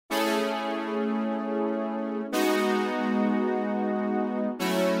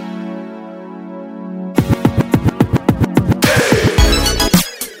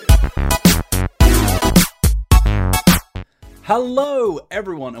Hello,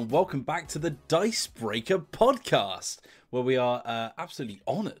 everyone, and welcome back to the Dicebreaker podcast, where we are absolutely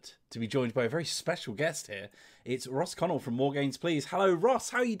honoured to be joined by a very special guest here. It's Ross Connell from More Games Please. Hello,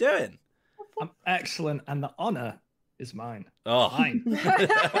 Ross. How are you doing? I'm excellent, and the honour is mine. Oh, Mine.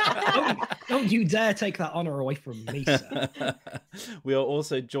 don't you dare take that honour away from me, sir. We are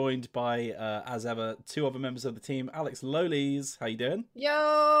also joined by, as ever, two other members of the team. Alex Lowleys. How you doing?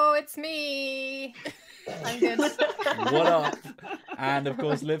 Yo, it's me. I'm good. What up? And of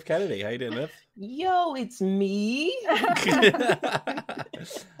course, Liv Kennedy. How you doing, Liv? Yo, it's me.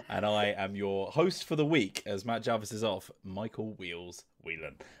 And I am your host for the week, as Matt Jarvis is off, Michael Wheels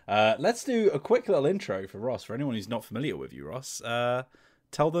Whelan. Let's do a quick little intro for Ross. For anyone who's not familiar with you, Ross,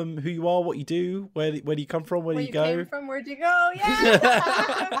 tell them who you are, what you do, where do you come from, where do you go? Came from, where'd you go?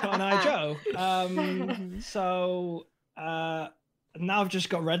 Yeah. Cotton Eye Joe. Now I've just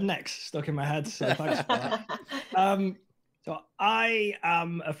got rednecks stuck in my head, so thanks for that. So I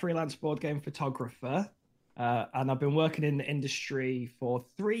am a freelance board game photographer, and I've been working in the industry for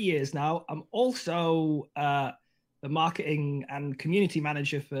 3 years now. I'm also the marketing and community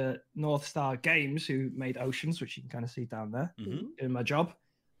manager for North Star Games, who made Oceans, which you can kind of see down there, doing my job.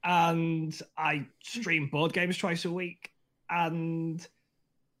 And I stream board games twice a week. And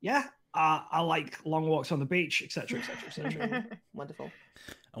yeah, I like long walks on the beach, etc., etc., etc. Wonderful.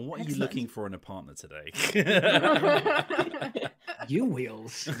 And what are you looking for in a partner today? You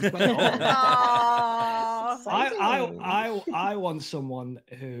Wheels. I want someone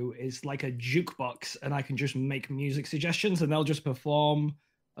who is like a jukebox, and I can just make music suggestions, and they'll just perform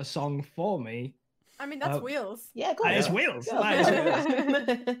a song for me. I mean, that's Wheels. Yeah, go That is on. Wheels. Go. That is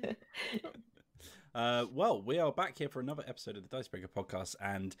Wheels. Well, we are back here for another episode of the Dicebreaker podcast,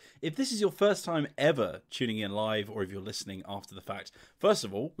 and if this is your first time ever tuning in live, or if you're listening after the fact, first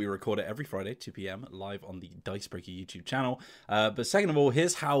of all, we record it every Friday, 2 p.m, live on the Dicebreaker YouTube channel, but second of all,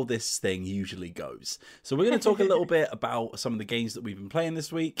 here's how this thing usually goes. So we're going to talk a little bit about some of the games that we've been playing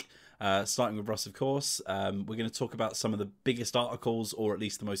this week, starting with Russ, of course. We're going to talk about some of the biggest articles, or at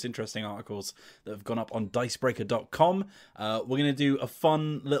least the most interesting articles that have gone up on Dicebreaker.com. We're going to do a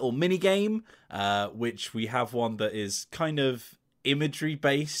fun little mini game, which we have one that is kind of imagery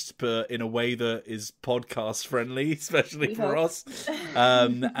based, but in a way that is podcast friendly, especially for us.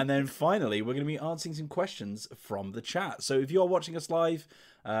 And then finally, we're going to be answering some questions from the chat. So if you are watching us live,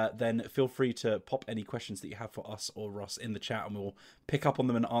 then feel free to pop any questions that you have for us or Ross in the chat, and we'll pick up on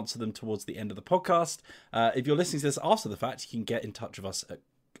them and answer them towards the end of the podcast. If you're listening to this after the fact, you can get in touch with us at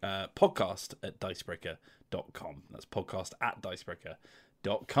podcast@dicebreaker.com. That's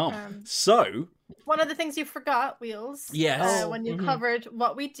podcast@dicebreaker.com. So one of the things you forgot, Wheels, yes, when you covered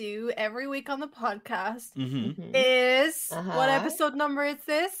what we do every week on the podcast, is what episode number is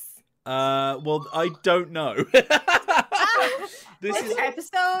this? Well, I don't know. This It's is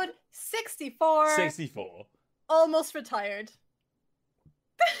episode 64. 64. Almost retired.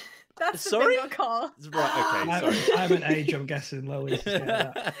 That's the Sorry? bingo call. Right, okay, sorry. I'm an age, I'm guessing, Lois.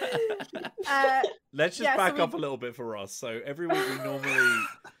 Let's just back up a little bit for Ross. So every week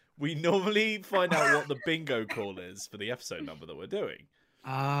we normally find out what the bingo call is for the episode number that we're doing.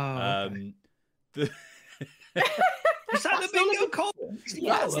 Okay. The Is that the bingo call?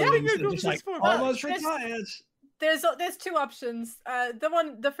 Yes, the bingo call Just is like, for almost retired. There's two options.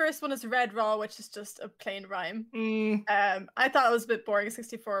 The first one is Red Raw, which is just a plain rhyme. I thought it was a bit boring.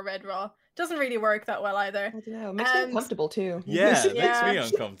 64 Red Raw doesn't really work that well either. I don't know. It makes me uncomfortable too. Yeah, it makes me Yeah.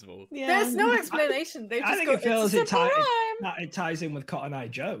 uncomfortable. There's no explanation. They just I think go, it feels it's a simple rhyme. it ties in with Cotton Eye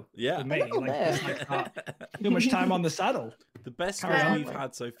Joe. Yeah. For me, A little like, bit. it's like too much time on the saddle. The best Carry one on. we've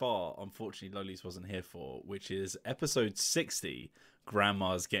had so far, unfortunately, Lolies wasn't here for, which is episode 60,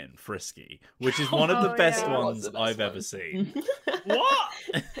 Grandma's Getting Frisky, which is one of the Oh, best yeah. ones What's the best I've one? ever seen. What?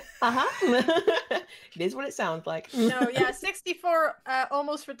 It is what it sounds like. No, yeah, 64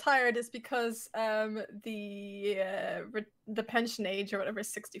 almost retired is because the pension age or whatever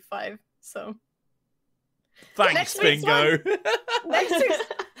is 65. So Thanks, Next week's bingo.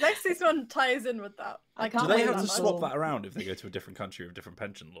 next week's one ties in with that. I I can't Do can't they wait believe have to that swap much. that around if they go to a different country with different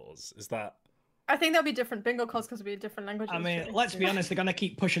pension laws? Is that... I think there'll be different bingo calls because it'll be different languages. I mean, too. let's be honest, they're going to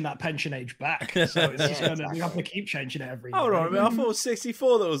keep pushing that pension age back. So it's just Yeah, going to, exactly. you have to keep changing it every Hold year. on a minute, I thought it was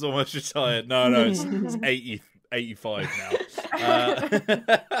 64 that was almost retired. No, it's 80, 85 now. It's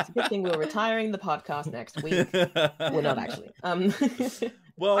a good thing we're retiring the podcast next week. We're not actually.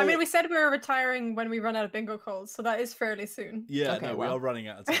 Well, I mean, we said we were retiring when we run out of bingo calls, so that is fairly soon. yeah, Okay, no, we well. are running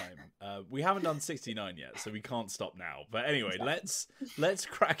out of time. We haven't done 69 yet, so we can't stop now. But anyway, let's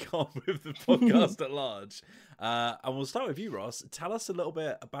crack on with the podcast at large. And we'll start with you, Ross. Tell us a little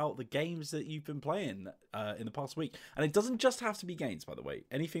bit about the games that you've been playing in the past week. And it doesn't just have to be games, by the way.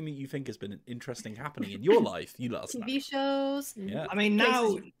 Anything that you think has been interesting happening in your life, you let us know. TV shows. Yeah. I mean, places now,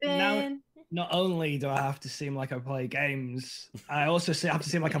 you've been. not only do I have to seem like I play games, I also have to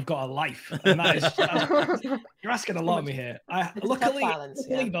seem like I've got a life. And that is, you're asking a lot of me here. It's a tough balance,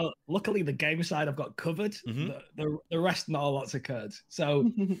 Luckily, the game side I've got covered. The rest, not a lot's occurred. So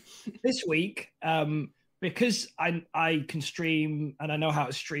this week, because I can stream and I know how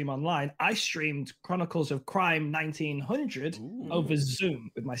to stream online, I streamed Chronicles of Crime 1900 over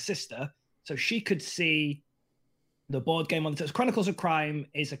Zoom with my sister, so she could see the board game on the table. Chronicles of Crime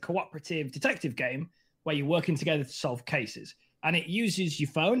is a cooperative detective game where you're working together to solve cases. And it uses your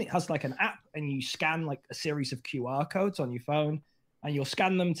phone. It has like an app, and you scan like a series of QR codes on your phone, and you'll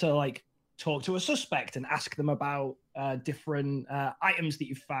scan them to like talk to a suspect and ask them about different items that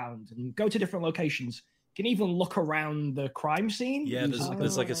you've found, and go to different locations. You can even look around the crime scene. Yeah,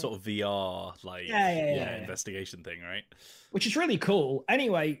 there's like a sort of VR like investigation thing, right? Which is really cool.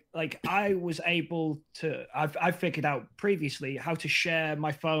 Anyway, like I was able to, I've figured out previously how to share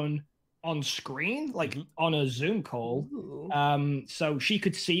my phone on screen, like on a Zoom call. So she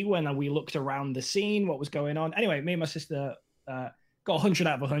could see when we looked around the scene, what was going on. Anyway, me and my sister got 100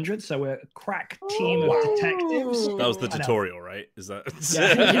 out of 100. So we're a crack team of detectives. That was the tutorial, right? Is that?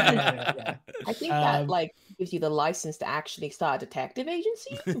 Yeah. I think that like gives you the license to actually start a detective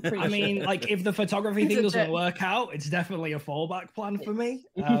agency. I mean, like if the photography thing doesn't work out, it's definitely a fallback plan for me.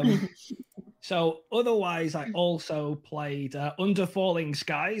 So otherwise, I also played Under Falling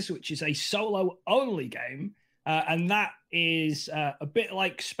Skies, which is a solo only game. And that is a bit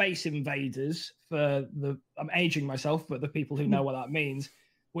like Space Invaders for I'm aging myself, but the people who know what that means,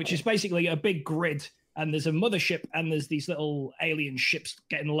 which is basically a big grid, and there's a mothership, and there's these little alien ships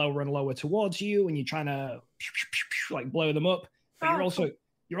getting lower and lower towards you, and you're trying to like blow them up. But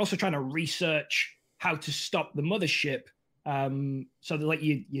you're also trying to research how to stop the mothership. So that like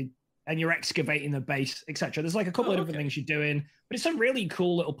you're excavating the base, etc. There's like a couple of different things you're doing, but it's a really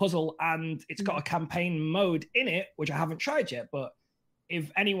cool little puzzle, and it's got a campaign mode in it, which I haven't tried yet. But if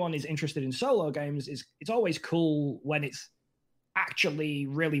anyone is interested in solo games, it's always cool when it's actually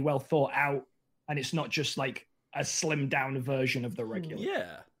really well thought out, and it's not just like a slimmed down version of the regular.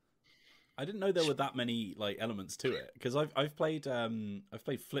 Yeah, I didn't know there were that many like elements to it, because I've played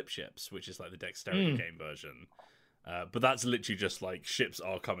Flip Ships, which is like the dexterity game version. But that's literally just like ships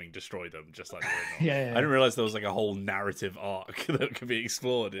are coming, destroy them, just like the original. I didn't realize there was like a whole narrative arc that could be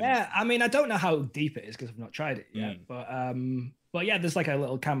explored. Yeah, I mean, I don't know how deep it is because I've not tried it yet. But yeah, there's like a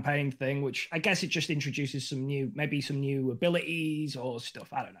little campaign thing, which I guess it just introduces some new abilities or stuff.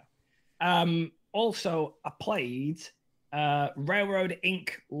 I don't know. Also, I played Railroad Inc.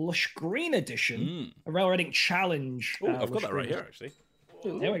 Lush Green Edition, a Railroad Inc. challenge. I've got that right here, actually.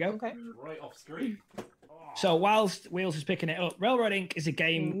 There we go. Okay. Right off screen. So whilst Wheels is picking it up, Railroad Inc. is a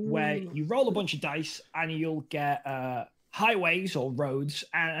game where you roll a bunch of dice and you'll get highways or roads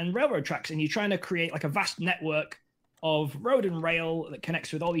and railroad tracks, and you're trying to create like a vast network of road and rail that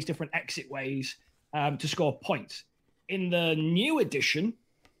connects with all these different exit ways to score points. In the new edition,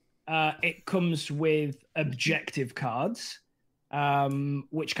 it comes with objective cards,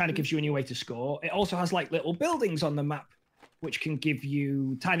 which kind of gives you a new way to score. It also has like little buildings on the map, which can give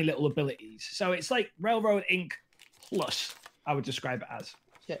you tiny little abilities. So it's like Railroad Inc. Plus, I would describe it as.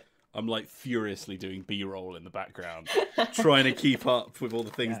 I'm like furiously doing B-roll in the background, trying to keep up with all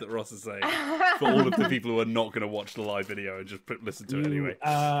the things that Ross is saying for all of the people who are not going to watch the live video and just listen to it anyway.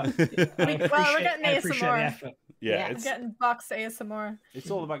 We're getting ASMR. Yeah, we're getting box ASMR.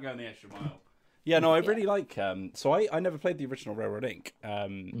 It's all about going the extra mile. Yeah, no, I really like. So I never played the original Railroad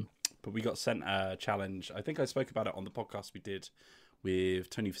Inc. But we got sent a challenge. I think I spoke about it on the podcast we did with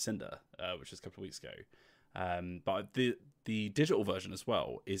Tony Facinda, which was a couple of weeks ago. But the digital version as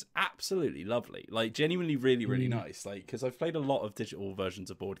well is absolutely lovely. Like genuinely really, really nice. Like, because I've played a lot of digital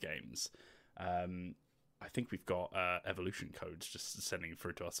versions of board games. I think we've got evolution codes just sending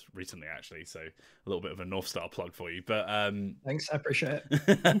through to us recently, actually. So a little bit of a North Star plug for you. But thanks, I appreciate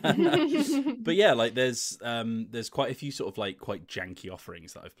it. But yeah, like there's quite a few sort of like quite janky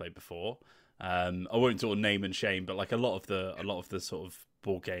offerings that I've played before. I won't sort of name and shame, but like a lot of the sort of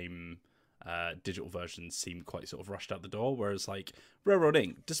board game digital versions seem quite sort of rushed out the door. Whereas like Railroad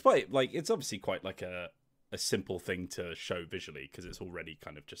Inc., despite like it's obviously quite like a a simple thing to show visually because it's already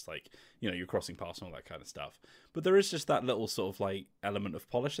kind of just like, you know, you're crossing paths and all that kind of stuff. But there is just that little sort of like element of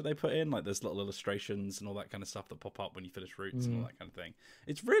polish that they put in, like there's little illustrations and all that kind of stuff that pop up when you finish routes and all that kind of thing.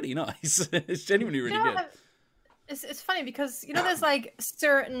 It's really nice. It's genuinely really good. It's funny because, you know, there's like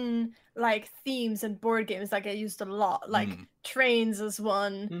certain like themes in board games that get used a lot, like trains is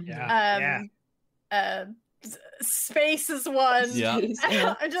one. Space is one. Yeah.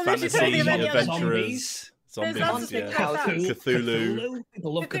 I'm just Fantasy, literally thinking of any other adventurers. There's lots of things like that. Cthulhu.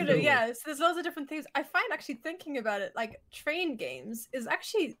 People love Cthulhu, Cthulhu. yeah. So there's loads of different things. I find actually thinking about it, like train games is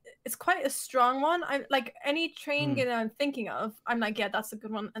actually, it's quite a strong one. I like any train game that I'm thinking of, I'm like, yeah, that's a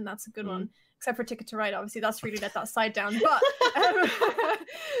good one and that's a good one. Except for Ticket to Ride, obviously that's really let that side down. But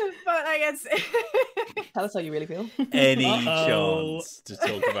but I guess Tell us how you really feel. Any chance to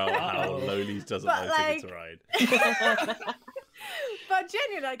talk about how Lolies doesn't know Ticket to Ride. But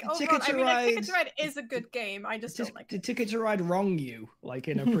genuinely, like overall, I mean, like, Ticket to Ride is a good game. I just don't like it. Did Ticket to Ride wrong you, like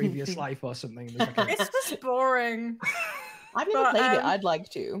in a previous life or something? It's just boring. I've never played it. I'd like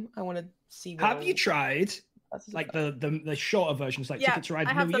to. I want to see. Have you tried like the shorter versions, like Ticket to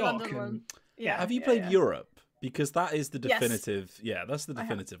Ride New York? Yeah. Have you played Europe? Because that is the definitive. Yes. Yeah, that's the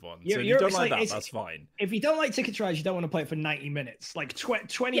definitive one. So if you don't like that, that's fine. If you don't like Ticket to Ride, you don't want to play it for 90 minutes. Like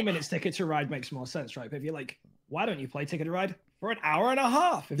 20 minutes Ticket to Ride makes more sense, right? But if you're like, why don't you play Ticket to Ride for an hour and a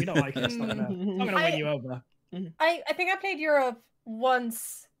half? If you don't like it, it's not gonna win you over. I think I played Europe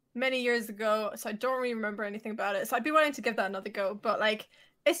once many years ago, so I don't really remember anything about it. So I'd be willing to give that another go. But like,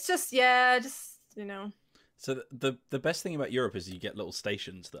 it's just you know. So the best thing about Europe is you get little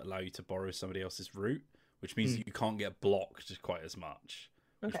stations that allow you to borrow somebody else's route, which means you can't get blocked quite as much,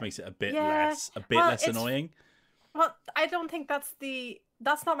 which makes it a bit less annoying. Well, I don't think that's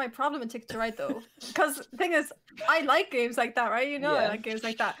not my problem in Ticket to Ride though, because the thing is, I like games like that, right? You know, I like games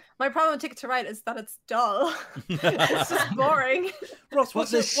like that. My problem with Ticket to Ride is that it's dull. It's just boring. Ross,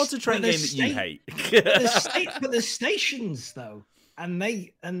 what's a train game that you hate? But there's stations though, and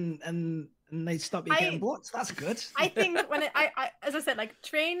they stop you getting blocked. That's good. I think when I as I said, like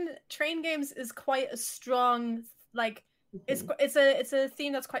train games is quite a strong, like it's a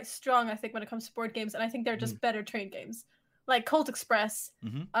theme that's quite strong. I think when it comes to board games, and I think they're just better train games, like Colt Express.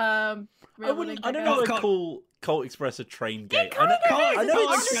 I don't know if I call Colt Express a train game. I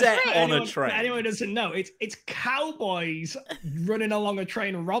know it's set on a train. Anyone doesn't know, it's cowboys running along a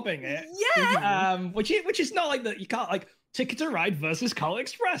train robbing it. Yeah. Which is not like that. You can't like. Ticket to Ride versus Colt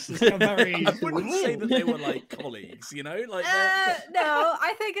Express. It's like a very. I wouldn't say that they were like colleagues, you know, like. No,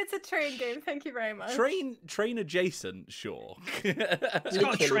 I think it's a train game. Thank you very much. Train adjacent, sure. It's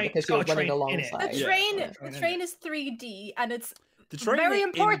got a train. It's got a train in it. The train is 3D, and it's the very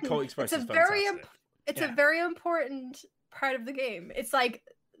important. In Colt Express it's a very important part of the game. It's like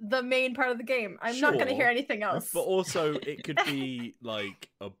the main part of the game. I'm not going to hear anything else. But also, it could be like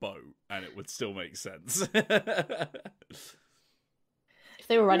a boat, and it would still make sense. If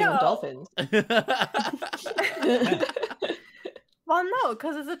they were riding on dolphins. Well, no,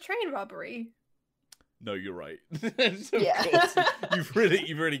 because it's a train robbery. No, you're right. Yeah. You've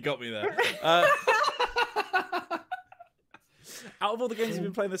really got me there. Out of all the games you've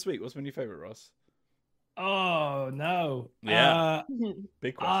been playing this week, what's been your favorite, Ross? Oh no! Yeah,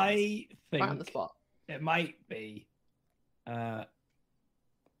 big question. I think on the spot. It might be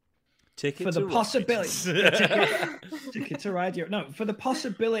Ticket for the to possibility. Ticket to Ride Europe. No, for the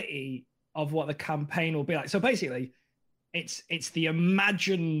possibility of what the campaign will be like. So basically, it's the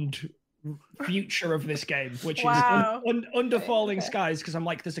imagined future of this game, which is under falling skies. Because I'm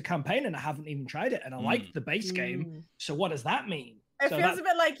like, there's a campaign and I haven't even tried it, and I liked the base game. So what does that mean? It feels a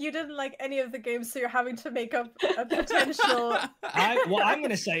bit like you didn't like any of the games, so you're having to make up a potential. What I'm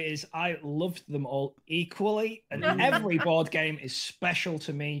going to say is I loved them all equally, and every board game is special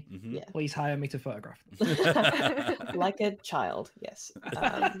to me. Yeah. Please hire me to photograph them. Like a child, yes.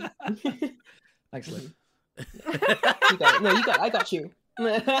 Thanks, Liv. You got it. No, you got it. I got you.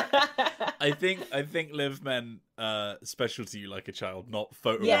 I think Liv meant special to you like a child, not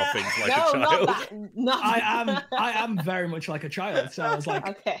photographing like a child. Not that. I am very much like a child, so I was like,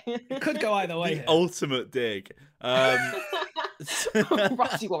 okay, it could go either way. The ultimate dig. Ross,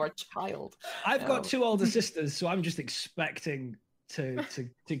 you are a child. I've got two older sisters, so I'm just expecting to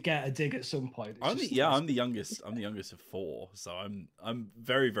get a dig at some point. I'm the youngest. I'm the youngest of four, so I'm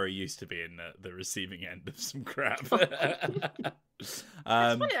very, very used to being the receiving end of some crap. It's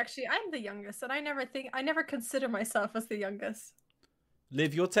funny, actually. I'm the youngest, and I never consider myself as the youngest.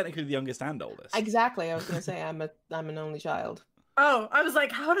 Liv, you're technically the youngest and oldest. Exactly. I was going to say I'm an only child. Oh, I was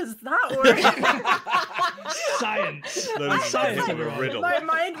like, how does that work? Science. Those Science, are a everyone. riddle. My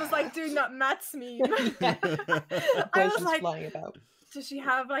mind was like doing that maths meme. I was Questions like, flying about. does she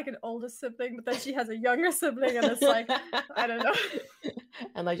have like an older sibling, but then she has a younger sibling, and it's like, I don't know.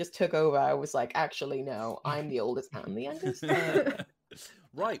 And I just took over. I was like, actually, no, I'm the oldest and the youngest.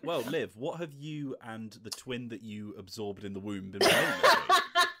 Right, well, Liv, what have you and the twin that you absorbed in the womb been playing this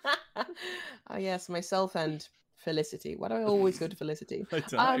week? Oh, yes, myself and Felicity. Why do I always go to Felicity?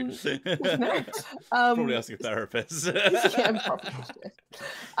 I don't know. Probably ask a therapist. Yeah, probably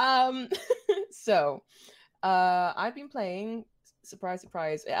should. So, I've been playing. Surprise,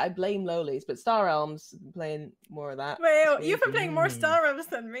 surprise. I blame Lolies, but Star Realms. Been playing more of that. Wait, this week. you've been playing more Star Realms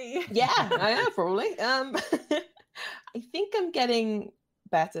than me. Yeah, I am probably. I think I'm getting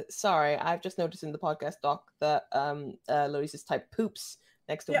better. Sorry, I've just noticed in the podcast doc that Lolies has typed poops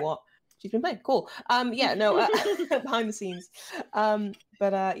next to what she's been playing. Cool. Yeah, no, behind the scenes.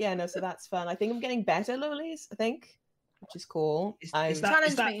 But yeah, no, so that's fun. I think I'm getting better, Lolies, I think, which is cool. Is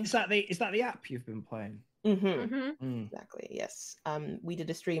Challenge that me. the app you've been playing? Mm-hmm. Exactly, yes. We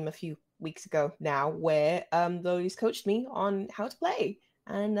did a stream a few weeks ago now where Lolies coached me on how to play,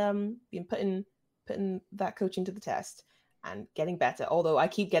 and been putting that coaching to the test and getting better. Although I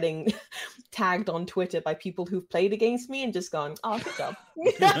keep getting tagged on Twitter by people who've played against me and just gone, "Oh, good job."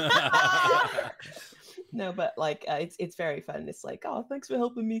 No, but like it's very fun. It's like, "Oh, thanks for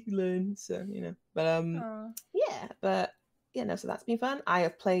helping me learn." So but yeah, but no. So that's been fun. I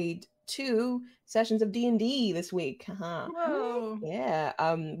have played 2 sessions of D&D this week. Whoa. Yeah.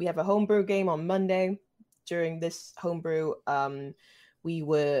 We have a homebrew game on Monday. During this homebrew, we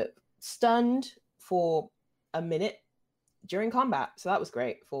were stunned for a minute during combat, so that was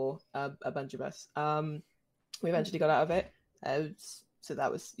great for a bunch of us. We eventually got out of it, so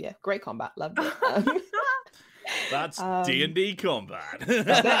that was great combat. Loved it. That's D&D combat. Is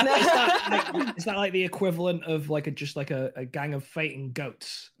that like the equivalent of like a gang of fainting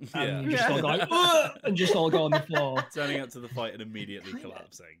goats? And you just all go like, "Ugh!" and just all go on the floor. Turning up to the fight and immediately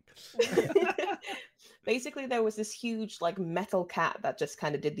collapsing. Basically, there was this huge like metal cat that just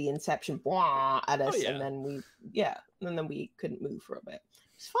kind of did the Inception "Wah!" at us, and then we couldn't move for a bit.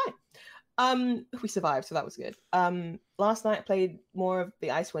 It's fine. We survived, so that was good. Last night I played more of the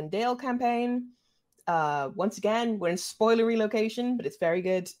Icewind Dale campaign. Once again, we're in spoilery location, but it's very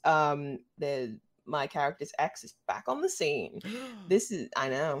good. My character's ex is back on the scene. I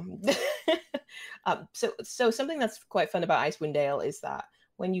know. So something that's quite fun about Icewind Dale is that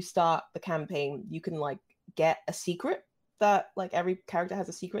when you start the campaign, you can like get a secret that like every character has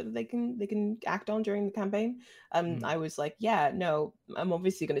a secret that they can act on during the campaign. I was like, yeah, no, I'm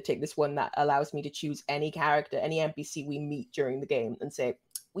obviously going to take this one that allows me to choose any character, any NPC we meet during the game, and say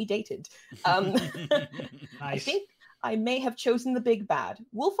we dated. Nice. I think I may have chosen the big bad.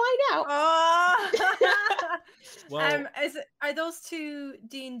 We'll find out. Well, are those 2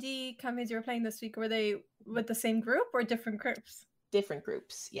 D&D campaigns you were playing this week? Were they with the same group or different groups? Different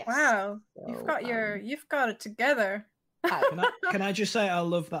groups, yes. Wow, So, you've got it together. Can I just say I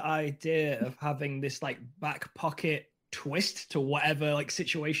love the idea of having this like back pocket twist to whatever like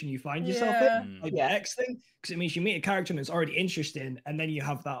situation you find yourself in, like the X thing, because it means you meet a character and it's already interesting, and then you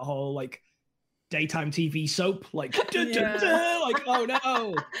have that whole like daytime TV soap, like like oh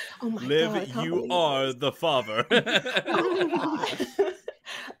no, oh my Liv, God, you are the father. The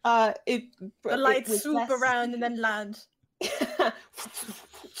lights swoop around and then land.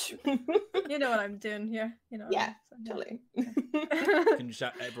 You know what I'm doing here. Yeah, totally. Can you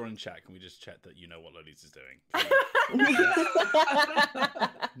chat, everyone in chat? Can we just check that you know what Lolies is doing?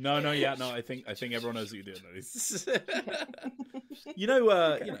 No. I think everyone knows what you're doing, Lolies.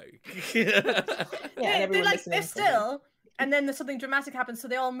 They're still, and then there's something dramatic happens, so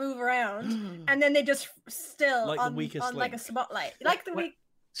they all move around, and then they just still like on, the weakest on like a link. spotlight, like the weak.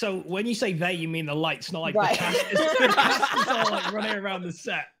 So when you say they, you mean the lights, not like Right. the cast. The cast is all like running around the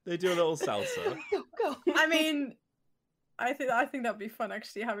set. They do a little salsa. Go. I mean, I think that'd be fun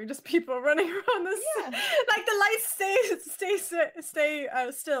actually, having just people running around this. Yeah. Like the lights stay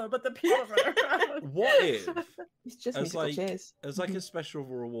still, but the people run around. What if, It's just as musical like chairs. as like a special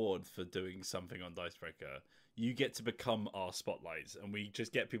reward for doing something on Dicebreaker, you get to become our spotlights, and we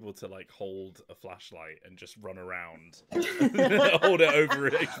just get people to like hold a flashlight and just run around, hold it over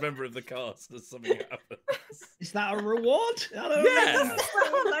each member of the cast as something happens. Is that a reward? I don't Yeah. know.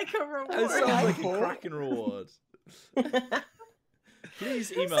 Sound like a reward. It sounds like a Cool. cracking reward.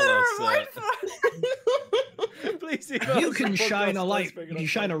 Please email Is that a us. reward for- Please email You us can at shine a podcast@dicebreaker.com. light. You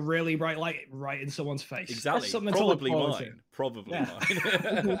shine a really bright light right in someone's face. Exactly. That's something Probably to look forward mine. Probably Yeah.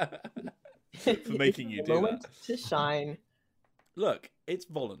 mine. For making you do Moment that. to shine. Look, it's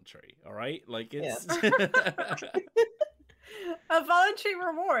voluntary, all right? Like, it's... A voluntary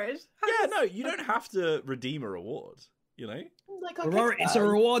reward? Yeah, no, you don't have to redeem a reward, you know? Like It's a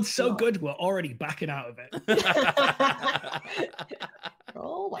reward so good, we're already backing out of it.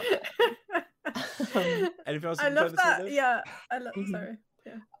 Oh, wow. Anything else? I love that. Liv? Yeah, I love. Sorry.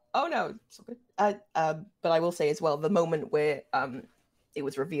 Yeah. Oh no, it's all good. But I will say as well, the moment where it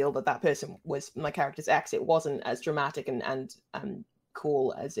was revealed that that person was my character's ex, it wasn't as dramatic and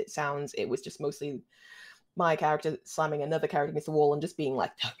cool as it sounds. It was just mostly my character slamming another character against the wall and just being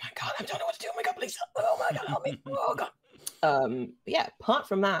like, "Oh my god, I don't know what to do. Oh my god, please! Oh my god, help me! Oh god." But yeah, apart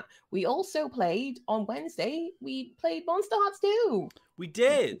from that, we also played on Wednesday. We played Monster Hearts 2. We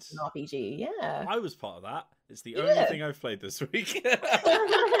did. An RPG, yeah. I was part of that. It's the only thing I've played this week.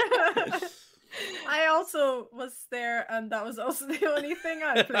 I also was there, and that was also the only thing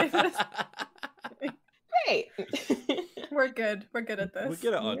I played. Great. We're good. We're good at this. We're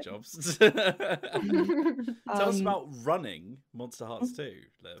good at our jobs. Tell us Um, about running Monster Hearts 2,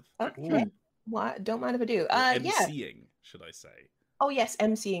 Liv. Okay. Why? Don't mind if I do. Or Yeah. MCing, should I say. Oh yes,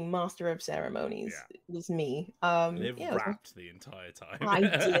 MCing Master of Ceremonies was me. Liv yeah, rapped the entire time. I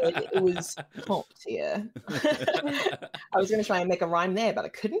did. It was top tier. I was going to try and make a rhyme there, but I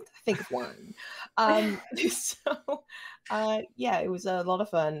couldn't think of one. So, yeah, it was a lot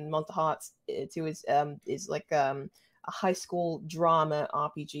of fun. Monster Hearts 2 is like a high school drama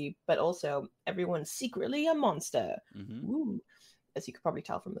RPG, but also everyone's secretly a monster. Ooh, as you could probably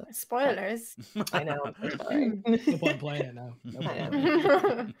tell from the Spoilers. I know. I'm sorry. No point playing it now. No I point.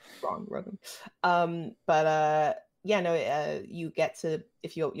 know. Wrong, Rogan. But yeah, no, you get to,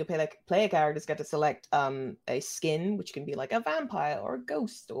 if you'll player characters get to select a skin, which can be like a vampire or a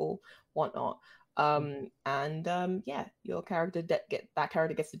ghost or whatnot. Yeah, your character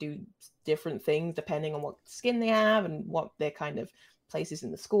gets to do different things depending on what skin they have and what their kind of places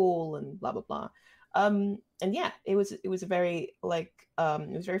in the school and blah blah blah. And yeah, it was a very it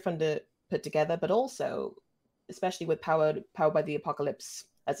was very fun to put together, but also, especially with Powered by the Apocalypse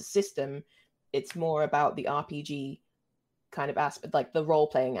as a system, it's more about the RPG kind of aspect, like the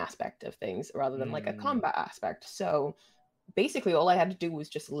role-playing aspect of things, rather than like a combat aspect. So basically all I had to do was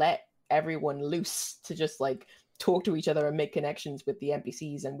just let everyone loose to just like talk to each other and make connections with the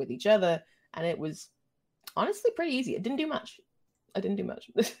NPCs and with each other, and it was honestly pretty easy. I didn't do much.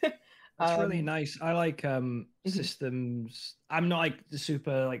 That's really nice. I like systems. I'm not like the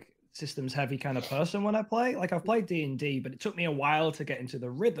super like systems heavy kind of person when I play. Like I've played D&D, but it took me a while to get into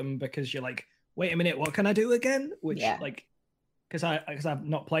the rhythm because you're like, wait a minute, what can I do again? Which like because I've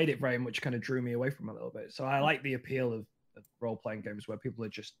not played it very much, kind of drew me away from it a little bit. So I like the appeal of role playing games where people are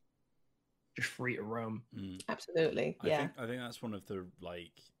just free to roam. Absolutely, yeah. I think that's one of the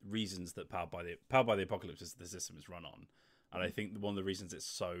like reasons that Powered by the Apocalypse is the system is run on. And I think one of the reasons it's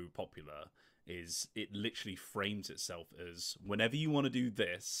so popular is it literally frames itself as whenever you want to do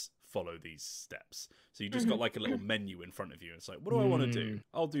this, follow these steps. So you just got like a little menu in front of you. And it's like, what do I want to do?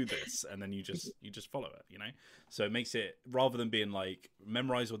 I'll do this. And then you just follow it, you know? So it makes it, rather than being like,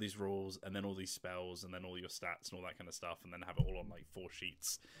 memorize all these rules and then all these spells and then all your stats and all that kind of stuff and then have it all on like 4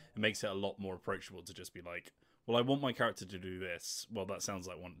 sheets, it makes it a lot more approachable to just be like, well, I want my character to do this. Well, that sounds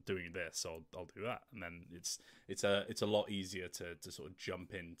like doing this, so I'll do that. And then it's a lot easier to sort of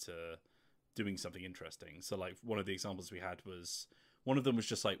jump into doing something interesting. So like one of the examples we had was, one of them was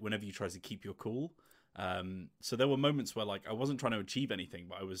just like whenever you try to keep your cool. So there were moments where like I wasn't trying to achieve anything,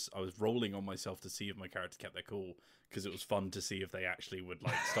 but I was rolling on myself to see if my character kept their cool, because it was fun to see if they actually would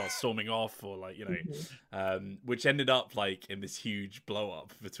like start storming off or like, you know, which ended up like in this huge blow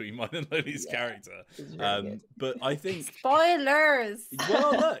up between mine and Loli's character. But I think spoilers.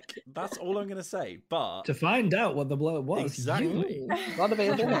 Well, look, that's all I'm gonna say. But to find out what the blow up was, exactly, not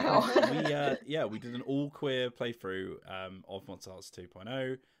available now. we did an all queer playthrough of Monster Hearts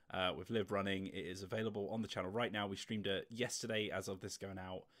 2.0. With Liv running. It is available on the channel right now. We streamed it yesterday as of this going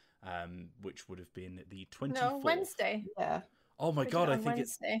out, which would have been the 24th. No, Wednesday. Yeah. Oh my god, I think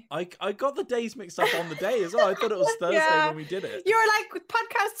Wednesday. I got the days mixed up on the day as well. I thought it was Thursday when we did it. You were like,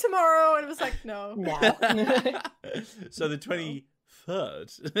 podcast tomorrow, and it was like, no. So the 23rd.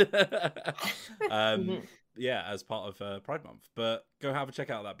 Yeah, as part of Pride Month. But go have a check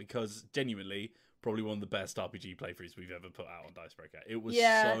out of that, because genuinely, probably one of the best RPG playthroughs we've ever put out on Dicebreaker. It was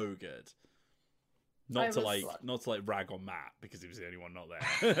so good. Not to rag on Matt, because he was the only one not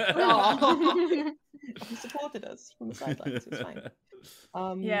there. He supported us from the sidelines. It's fine.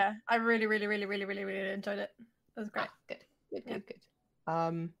 Yeah, I really enjoyed it. That was great. Good.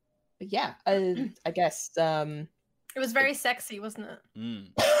 Yeah, I guess. It was very sexy, wasn't it?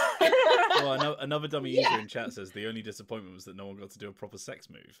 Well, another dummy user in chat says the only disappointment was that no one got to do a proper sex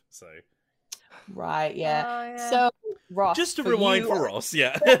move. So Right, yeah. Oh, yeah. So, Ross, just to rewind you- for Ross,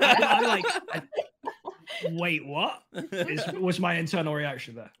 yeah. I'm like, wait, what? Was my internal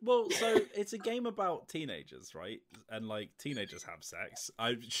reaction there? Well, so it's a game about teenagers, right? And like teenagers have sex.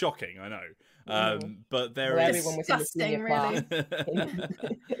 Shocking, I know. But there Well, is everyone was in the Disgusting, senior class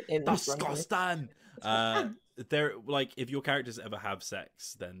really. in this run. disgusting. There, like, if your characters ever have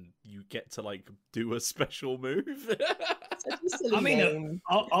sex, then you get to like do a special move. Such a silly I mean, name.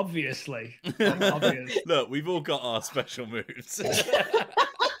 obviously. Obvious. Look, we've all got our special moves.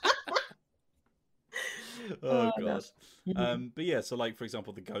 Oh no. god. But yeah, so like for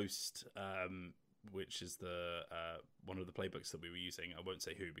example, the Ghost, which is the one of the playbooks that we were using. I won't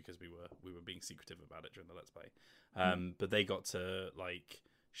say who because we were being secretive about it during the Let's Play. But they got to like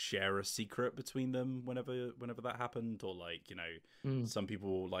share a secret between them whenever that happened, or like, you know, some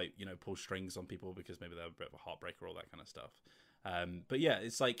people like, you know, pull strings on people because maybe they're a bit of a heartbreaker, all that kind of stuff. But yeah,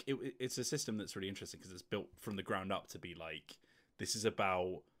 it's like it's a system that's really interesting because it's built from the ground up to be like, this is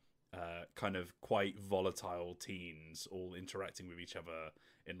about kind of quite volatile teens all interacting with each other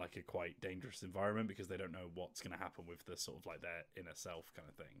in like a quite dangerous environment because they don't know what's going to happen with the sort of like their inner self kind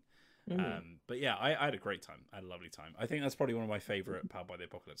of thing. But yeah, I had a great time. I had a lovely time. I think that's probably one of my favorite Powered by the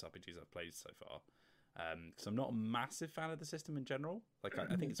Apocalypse RPGs I've played so far. Because I'm not a massive fan of the system in general. Like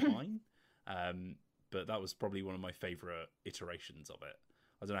I think it's fine. But that was probably one of my favorite iterations of it.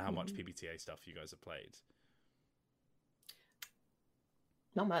 I don't know how much PBTA stuff you guys have played.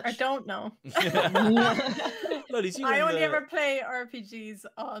 Not much. I don't know. Ladies, you I and only the- ever play RPGs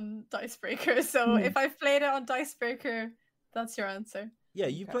on Dicebreaker, so if I've played it on Dicebreaker, that's your answer. Yeah,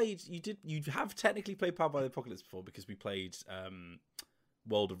 you have technically played Powered by the Apocalypse before because we played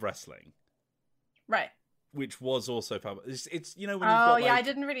World of Wrestling, Right. which was also Powered. It's you know when you've got, like, I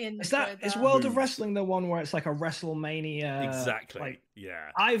didn't really enjoy that. Is World of Moves. Wrestling the one where it's like a WrestleMania? exactly Like,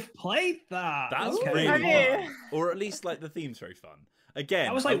 yeah. I've played that. That's Okay. really Have you? fun. Or at least like the theme's very fun. Again,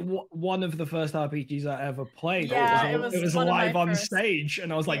 That was like one of the first RPGs I ever played. Yeah, it was one of my live on first. stage,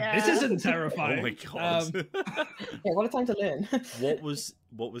 and I was like, "This Yeah. isn't oh terrifying." my god. Yeah, what a time to learn. what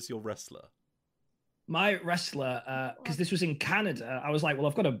was your wrestler? My wrestler, because this was in Canada, I was like, "Well,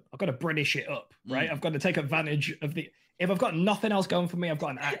 I've got to British it up, right? I've got to take advantage of the. If I've got nothing else going for me, I've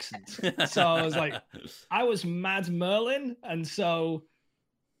got an accent." So I was like, I was Mad Merlin, and so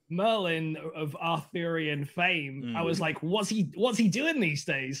Merlin of Arthurian fame. I was like, what's he doing these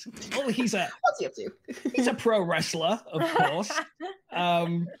days? Well, he's What's he up to? a pro wrestler, of course.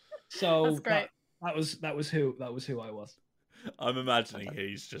 So That's great. that was who I was. I'm imagining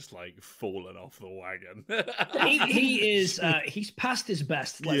he's just like fallen off the wagon. He is he's past his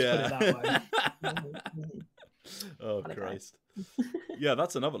best, let's put it that way. Oh What a guy. Christ. Yeah,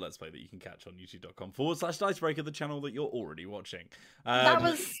 that's another Let's Play that you can catch on youtube.com/Dicebreaker, the channel that you're already watching. That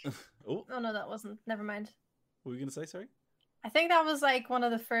was. Oh, Oh no, that wasn't. Never mind. what were you gonna say, sorry? I think that was like one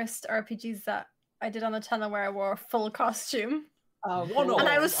of the first RPGs that I did on the channel where I wore a full costume, Oh, One cool. of. and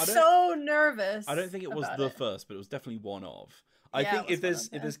I was I don't- so nervous. I don't think it was about the it. first, but it was definitely one of. I Yeah, think it was one of,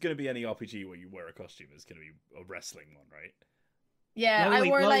 if yeah. there's gonna be any RPG where you wear a costume, it's gonna be a wrestling one, right? Yeah, Lolly, I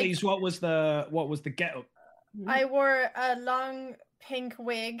wore like Lolly's, what was the get up? I wore a long pink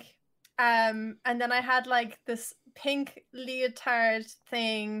wig, and then I had like this pink leotard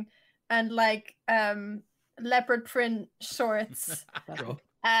thing, and like leopard print shorts. Sure.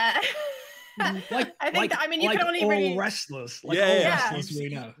 I think like, that, I mean you like can only all really wrestlers. Like yeah, all yeah. wrestlers we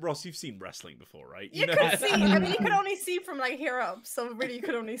know. Ross, you've seen wrestling before, right? you know- could see. I mean you could only see from like here up, so really you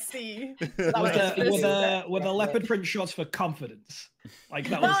could only see. That With was the, just with the- the with the leopard print shorts for confidence. Like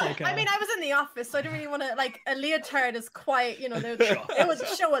that Well, was like I mean I was in the office, so I didn't really want to like a leotard is quite Sure. it would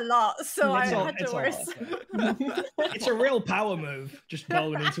show a lot, so I It's all- had it's to all wear. right, yeah. It's a real power move, just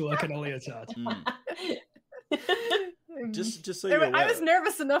going into like an leotard. Just so I you're mean, I was aware,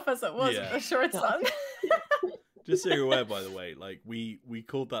 nervous enough as it was Yeah. with the shorts on. just so you're aware, by the way, like we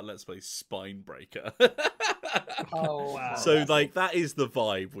called that Let's Play Spine Breaker. Oh, wow. So like that is the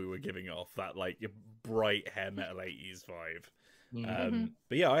vibe we were giving off, that like bright hair metal 80s vibe.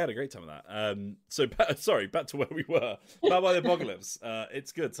 But yeah, I had a great time with that. So sorry, back to where we were. Powered by the Apocalypse.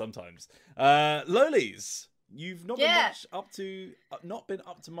 It's good sometimes. Lolies, you've not been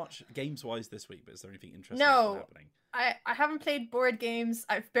up to much games wise this week, but is there anything interesting No. happening? I haven't played board games.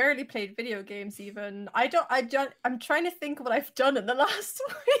 I've barely played video games even. I'm trying to think what I've done in the last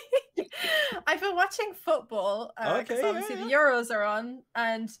week. I've been watching football because Okay, obviously yeah. the Euros are on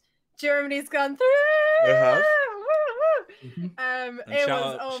and Germany's gone through. They have. Woo, woo. Mhm. And It shout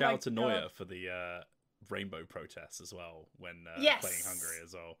was out, oh shout my out to God. Neuer for the rainbow protests as well when Yes. playing Hungary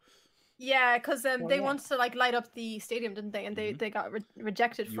as well. Yeah, because they yeah. wanted to like light up the stadium, didn't they? And they got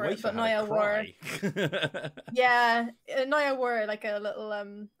rejected for it. UEFA But had a Neuer wore, cry. yeah, Neuer wore like a little I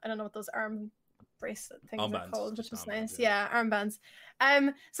don't know what those arm bracelet things are Armbands, called, which just was armbands, nice. yeah. Yeah, armbands.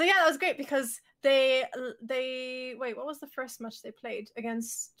 So yeah, that was great because they wait, what was the first match they played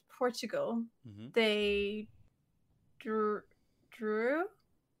against Portugal? Mhm. They drew.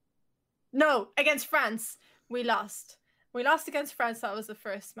 No, against France, we lost. We lost against France. That was the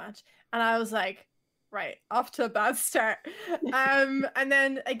first match, and I was like, right, off to a bad start. And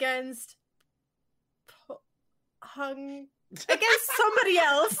then against against somebody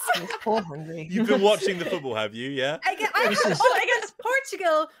else. Poor Hungary. You've been watching the football, have you? Yeah. Against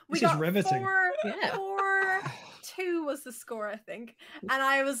Portugal, we This is got riveting. 4-2 was the score, I think. And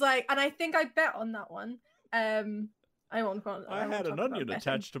I was like, and I think I bet on that one. I won't. I won't had talk an about onion betting.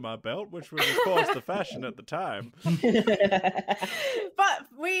 attached to my belt, which was, of course, the fashion at the time. But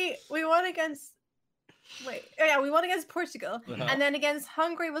we won against. We won against Portugal, Uh-huh. and then against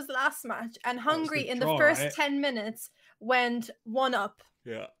Hungary was the last match, and Hungary in the draw, first right? 10 minutes went 1-up.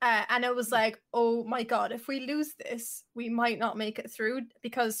 Yeah. And it was like, oh my god, if we lose this, we might not make it through,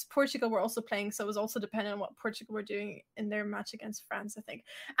 because Portugal were also playing, so it was also dependent on what Portugal were doing in their match against France, I think.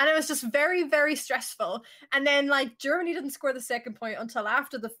 And it was just very, very stressful. And then like Germany didn't score the second point until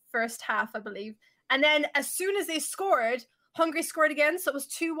after the first half, I believe. And then as soon as they scored, Hungary scored again, so it was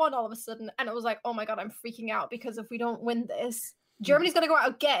 2-1 all of a sudden. And it was like, oh my god, I'm freaking out, because if we don't win this, Germany's gonna go out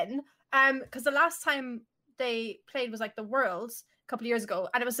again. Because the last time they played was like the Worlds couple of years ago,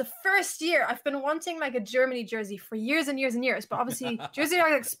 and it was the first year I've been wanting like a Germany jersey for years and years and years, but obviously jerseys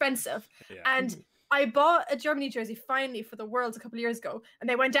are expensive. Yeah. And I bought a Germany jersey finally for the Worlds a couple of years ago, and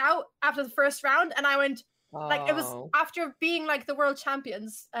they went out after the first round, and I went like, it was after being like the world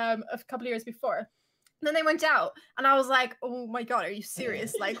champions a couple of years before. And then they went out, and I was like, oh my god, are you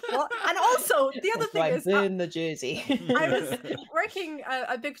serious? Like, what? And also the other thing is, burn the jersey. I was working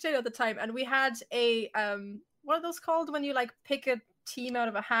a Big Potato at the time, and we had a what are those called when you like pick a team out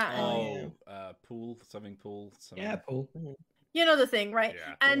of a hat? Pool. Yeah, Paul. You know the thing, right?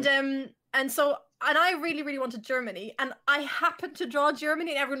 Yeah. And so I really, really wanted Germany, and I happened to draw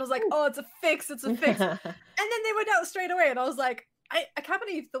Germany, and everyone was like, oh, it's a fix. And then they went out straight away, and I was like, I can't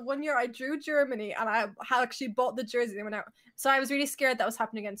believe the 1 year I drew Germany and I actually bought the jersey, they went out. So I was really scared that was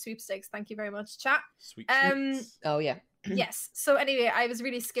happening again. Sweepstakes. Thank you very much, chat. Sweet. Oh yeah. Yes. So anyway, I was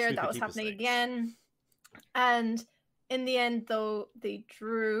really scared Super that was keeper happening stakes. again. And in the end, though, they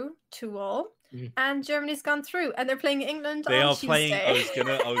drew 2-2, and Germany's gone through, and they're playing England They on are Tuesday. playing.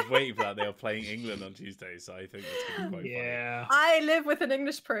 I was waiting for that. They are playing England on Tuesday, so I think that's gonna be quite Yeah. I live with an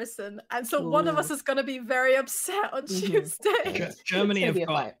English person, and so one of us is going to be very upset on Tuesday. Germany It's have gonna be a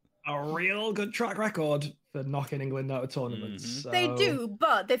got fight. a real good track record for knocking England out of tournaments. Mhm. So... They do,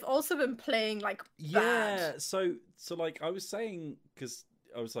 but they've also been playing like Yeah. bad. So like I was saying, because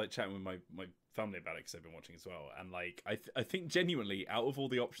I was like chatting with my family about it, because they've been watching as well, and like I think genuinely, out of all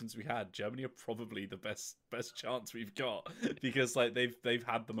the options we had, Germany are probably the best chance we've got, because like they've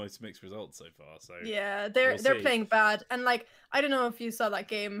had the most mixed results so far. So Yeah, they're We'll see. playing bad, and like I don't know if you saw that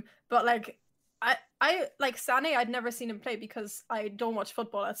game, but like I like Sané, I'd never seen him play because I don't watch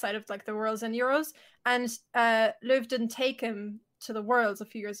football outside of like the Worlds and Euros, and Löw didn't take him to the Worlds a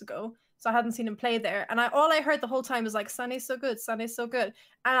few years ago, so I hadn't seen him play there. And all I heard the whole time was like, Sané's so good, Sané's so good.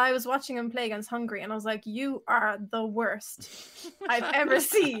 And I was watching him play against Hungary, and I was like, you are the worst I've ever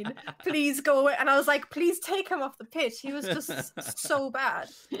seen. Please go away. And I was like, please take him off the pitch. He was just so bad.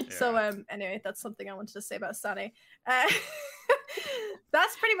 So anyway, that's something I wanted to say about Sané.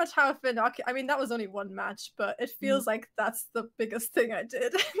 That's pretty much how I've been. I mean, that was only one match, but it feels like that's the biggest thing I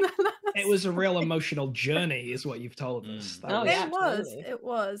did. It was a real emotional journey, is what you've told us. That Oh, was- yeah. It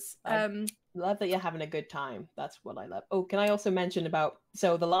was. Love that you're having a good time. That's what I love. Oh, can I also mention about,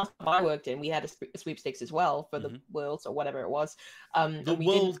 so the last time I worked in, we had a sweepstakes as well for the Worlds or whatever it was. the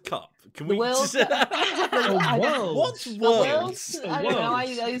World Cup. Can The we World just... Cup. What's The Worlds? Worlds? I don't know. I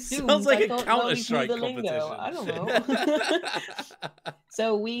assumed. Sounds like I a thought Counter-Strike the lingo. competition. I don't know.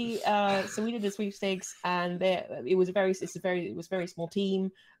 So we did the sweepstakes, and it was a very small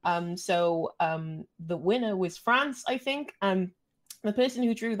team. So the winner was France, I think. The person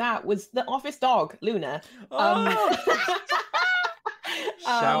who drew that was the office dog, Luna. Shout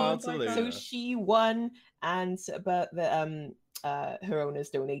out to Luna. So she won, but her owners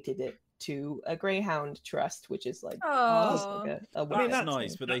donated it to a Greyhound Trust, which is like, Oh. like a I mean, wonderful that's nice,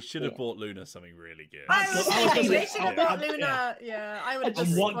 thing. but they should have Yeah. bought Luna something really good. I was I was saying, gonna they say, should have bought Luna. Yeah, I would have And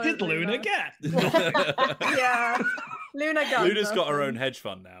just what did spoiled Luna get? Yeah. Luna's got her own hedge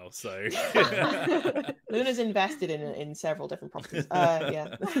fund now, so Luna's invested in several different properties.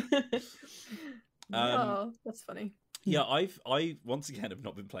 Yeah. Oh, that's funny. Yeah, I once again have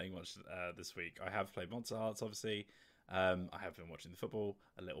not been playing much this week. I have played Monster Hearts, obviously. I have been watching the football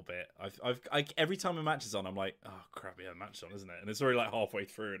a little bit. I every time a match is on, I'm like, oh crap, yeah, the match is on, isn't it? And it's already like halfway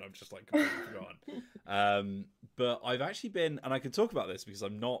through, and I'm just like completely forgotten. But I've actually been, and I can talk about this because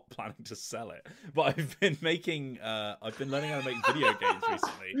I'm not planning to sell it. But I've been making, I've been learning how to make video games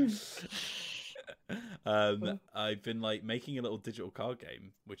recently. I've been like making a little digital card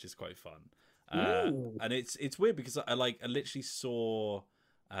game, which is quite fun. And it's weird because I literally saw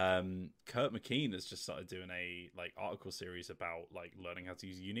Kurt McKean has just started doing a like article series about like learning how to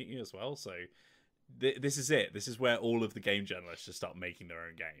use Unity as well. So this is it. This is where all of the game journalists just start making their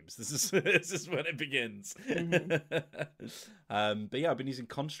own games. This is when it begins. But yeah, I've been using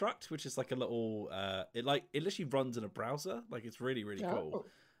Construct, which is like a little it literally runs in a browser. Like it's really cool.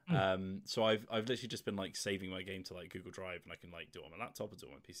 So I've literally just been like saving my game to like Google Drive, and I can like do it on my laptop or do it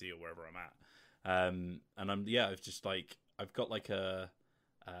on my PC or wherever I'm at. And I've got like a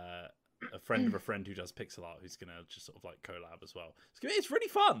friend of a friend who does pixel art who's gonna just sort of like collab as well. It's really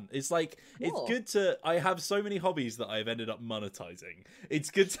fun. It's like It's good to. I have so many hobbies that I've ended up monetizing.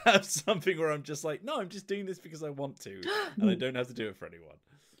 It's good to have something where I'm just like, no, I'm just doing this because I want to, and I don't have to do it for anyone.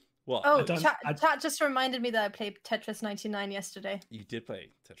 What? Oh, chat just reminded me that I played Tetris 99 yesterday. You did play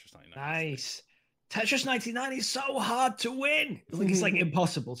Tetris 99. Nice. Tetris 99 is so hard to win. It's like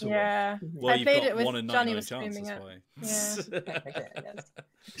impossible to win. Well, I played it with 1 in Johnny 99 was chance, streaming that's it. why. Yeah.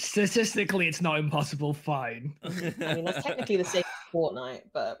 Statistically, it's not impossible. Fine. I mean, that's technically the same as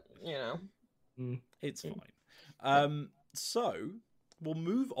Fortnite, but you know, it's fine. So we'll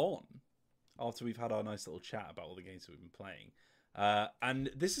move on after we've had our nice little chat about all the games that we've been playing.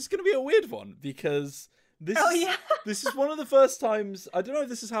 And this is going to be a weird one because this is one of the first times. I don't know if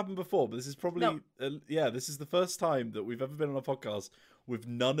this has happened before, but this is probably this is the first time that we've ever been on a podcast with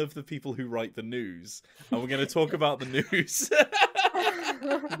none of the people who write the news, and we're going to talk about the news.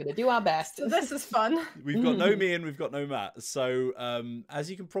 we're going to do our best. So this is fun. We've got no me and we've got no Matt. So as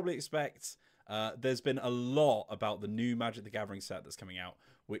you can probably expect, there's been a lot about the new Magic the Gathering set that's coming out,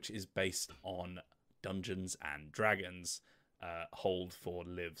 which is based on Dungeons and Dragons. Hold for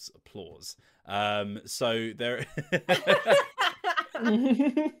Liv's applause. So there.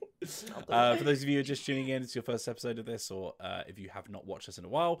 For those of you who are just tuning in, it's your first episode of this, or if you have not watched us in a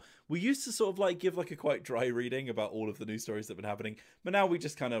while, we used to sort of like give like a quite dry reading about all of the news stories that have been happening, but now we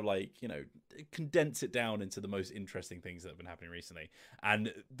just kind of like, you know, condense it down into the most interesting things that have been happening recently.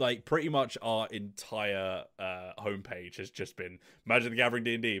 And like pretty much our entire homepage has just been Magic the Gathering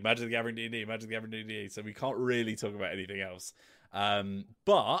D&D, Magic the Gathering D&D, Magic the Gathering D&D, so we can't really talk about anything else.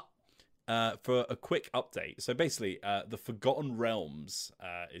 But for a quick update, so basically the Forgotten Realms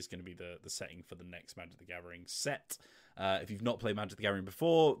is going to be the setting for the next Magic the Gathering set. If you've not played Magic the Gathering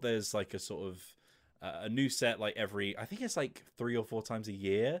before, there's like a sort of a new set like every, I think it's like 3 or 4 times a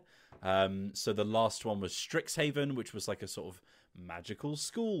year. So the last one was Strixhaven, which was like a sort of magical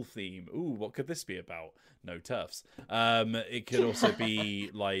school theme. Ooh, what could this be about? No turfs. It could also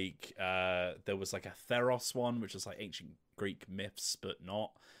be like there was like a Theros one, which is like ancient Greek myths, but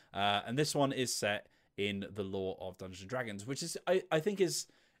not. And this one is set in the lore of Dungeons and Dragons, which is I think is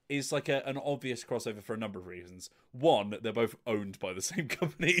like an obvious crossover for a number of reasons. One, they're both owned by the same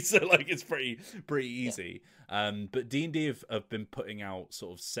company, so like it's pretty easy. But D&D have been putting out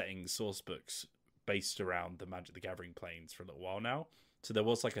sort of setting source books based around the Magic the Gathering planes for a little while now. So there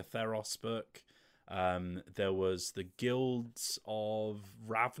was like a Theros book. There was the Guilds of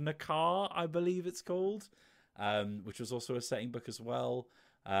Ravnica, I believe it's called, which was also a setting book as well.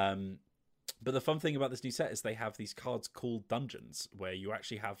 But the fun thing about this new set is they have these cards called dungeons, where you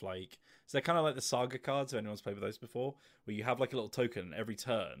actually have like, so they're kind of like the Saga cards, if anyone's played with those before, where you have like a little token every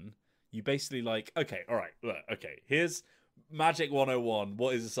turn. You basically like, okay, all right, look, okay, here's Magic 101.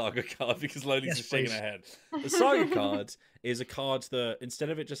 What is a Saga card? Because Loli's just shaking her head. The Saga card is a card that,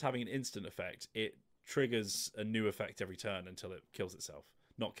 instead of it just having an instant effect, it triggers a new effect every turn until it kills itself.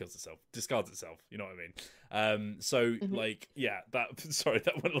 Not kills itself, discards itself. You know what I mean? Like, yeah, sorry,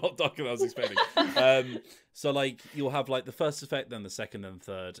 that went a lot darker than I was expecting. So like, you'll have like the first effect, then the second, then the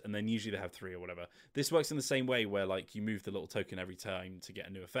third, and then usually they have 3 or whatever. This works in the same way, where like you move the little token every time to get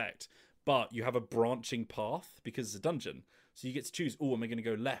a new effect, but you have a branching path because it's a dungeon. So you get to choose, am I going to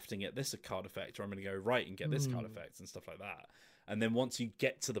go left and get this card effect, or I'm going to go right and get this card effect, and stuff like that. And then once you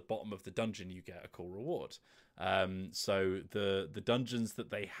get to the bottom of the dungeon, you get a cool reward. So the dungeons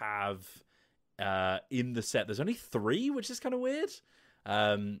that they have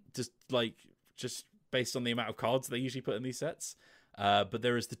based on the amount of cards they usually put in these sets. But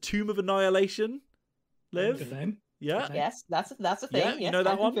there is the Tomb of Annihilation. Liv? Good name. Yeah. Yes, that's a thing. Yeah, you yes, know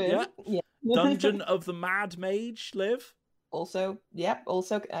that one? confirmed. Yeah. Dungeon of the Mad Mage. Liv? Also,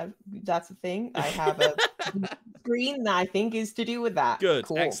 that's a thing. I have a screen that I think is to do with that. Good,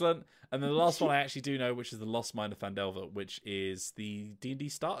 Cool. excellent. And then the last one I actually do know, which is the Lost Mine of Phandelver, which is the D&D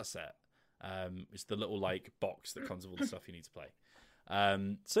starter set. It's the little like box that comes with all the stuff you need to play.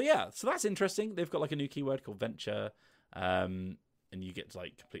 So that's interesting. They've got like a new keyword called Venture, and you get to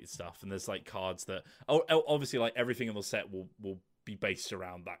like complete stuff. And there's like cards that obviously like everything in the set will be based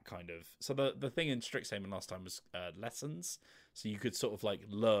around that kind of. So the thing in Strixhaven last time was lessons. So you could sort of like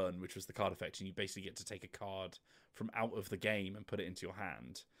learn, which was the card effect, and you basically get to take a card from out of the game and put it into your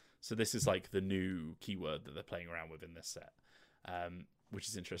hand. So this is like the new keyword that they're playing around with in this set, which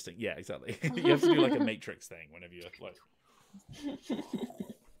is interesting. Yeah, exactly. You have to do like a Matrix thing whenever you're like.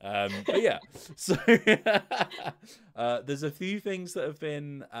 But yeah, so there's a few things that have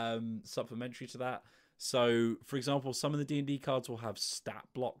been supplementary to that. So, for example, some of the D&D cards will have stat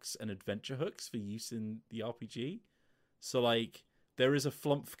blocks and adventure hooks for use in the RPG. So, like, there is a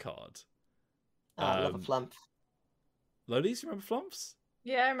Flumph card. I love a Flumph. Lodies, you remember Flumphs?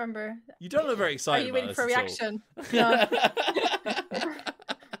 Yeah, I remember. You don't look very Are excited. you waiting for a this reaction? No.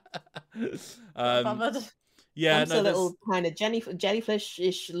 Yeah, no, little kind of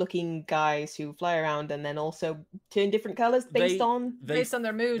jellyfish-ish looking guys who fly around and then also turn different colors based on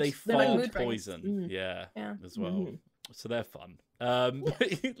their mood. They They're like fog mood poison, yeah, as well. Mm-hmm. So they're fun.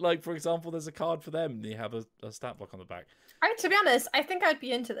 Like for example, there's a card for them. They have a stat block on the back. To be honest, I think I'd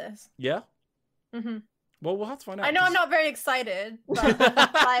be into this. Yeah. Mm-hmm. Well, we'll have to find out. I know I'm not very excited, but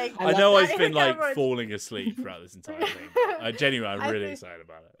like I know I've been like falling asleep throughout this entire thing. I'm really excited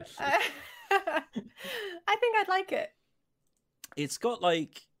about it. I think I'd like it. It's got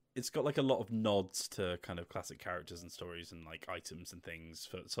like a lot of nods to kind of classic characters and stories and like items and things.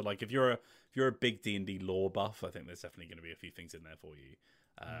 So like if you're a big D&D lore buff, I think there's definitely going to be a few things in there for you.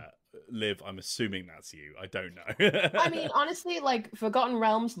 Liv, I'm assuming that's you. I don't know. I mean, honestly, like Forgotten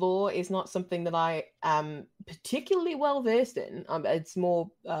Realms lore is not something that I am particularly well versed in. It's more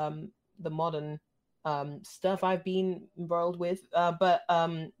the modern stuff I've been embroiled with. But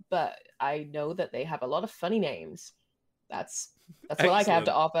I know that they have a lot of funny names. That's what I have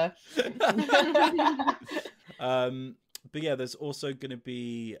to offer. But yeah, there's also going to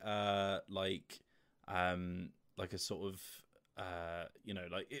be like a sort of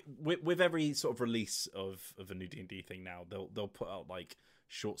with every sort of release of a new D&D thing now, they'll put out like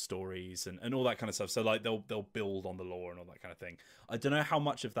short stories and all that kind of stuff. So like they'll build on the lore and all that kind of thing. I don't know how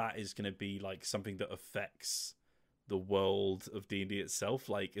much of that is going to be like something that affects the world of D&D itself.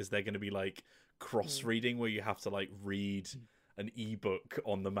 Like, is there going to be like cross reading where you have to like read an ebook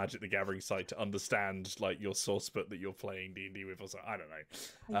on the Magic the Gathering site to understand like your source book that you're playing D&D with or something? I don't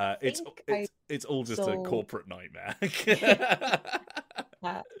know. It's all just a corporate nightmare.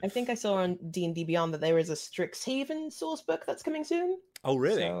 I think I saw on D&D Beyond that there is a Strixhaven source book that's coming soon. Oh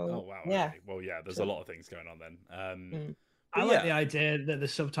really? So, oh wow. Yeah. Okay. Well, yeah. There's a lot of things going on then. I like the idea that the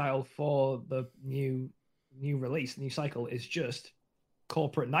subtitle for the new release, new cycle, is just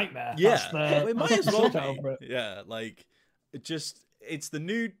corporate nightmare. Yeah, it might as well be. Yeah, like it's the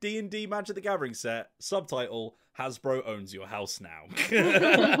new D&D Magic the Gathering set. Subtitle: Hasbro owns your house now.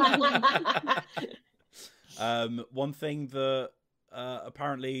 One thing that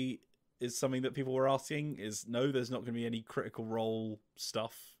apparently is something that people were asking is no, there's not going to be any Critical Role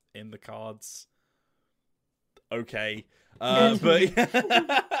stuff in the cards. Okay. But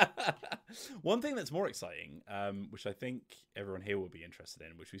one thing that's more exciting, which I think everyone here will be interested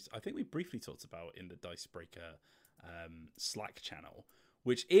in, which I think we briefly talked about in the Dicebreaker Slack channel,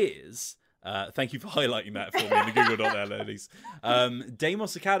 which is thank you for highlighting that for me in the Google.there, ladies.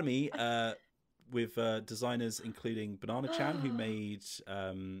 Deimos Academy, with designers including Banana Chan, who made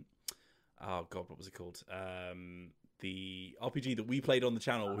oh god, what was it called? The RPG that we played on the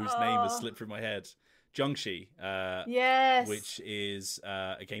channel, whose name has slipped through my head. Jiangxi, yes, which is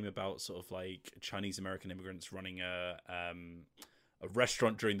a game about sort of like Chinese American immigrants running a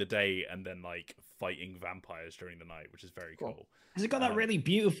restaurant during the day and then like fighting vampires during the night, which is very cool. Has it got that really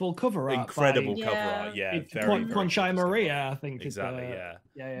beautiful cover art? Incredible cover art, yeah. Very Conchai Maria, I think. Exactly,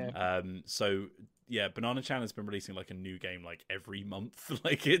 yeah. So yeah, Banana Chan has been releasing like a new game like every month.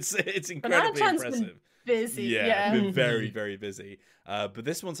 Like it's incredibly impressive. Busy, yeah. Been very, very busy. But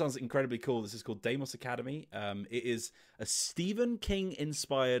this one sounds incredibly cool. This is called Deimos Academy. It is a Stephen King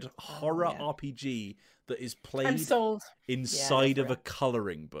inspired horror RPG that is played inside of a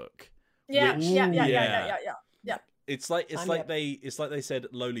coloring book. Yeah. It's like they said,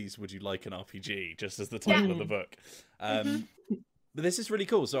 Lolies, would you like an RPG? Just as the title of the book. But this is really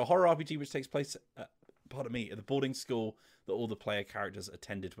cool. So a horror RPG which takes place, at the boarding school that all the player characters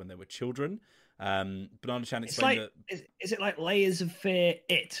attended when they were children. Banana Chan explained that. Is it like Layers of Fear?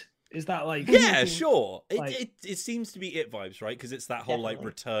 Is that like? Yeah, sure. Like... It seems to be It vibes, right? Because it's that whole like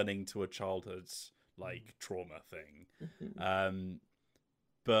returning to a childhood's like trauma thing.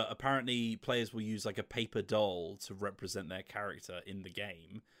 But apparently players will use like a paper doll to represent their character in the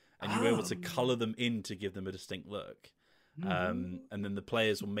game, and you're able to color them in to give them a distinct look. And then the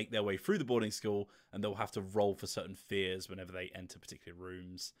players will make their way through the boarding school, and they'll have to roll for certain fears whenever they enter particular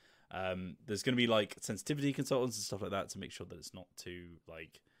rooms. There's going to be like sensitivity consultants and stuff like that to make sure that it's not too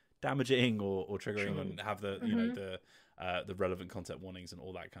like damaging or triggering, and have the you know the relevant content warnings and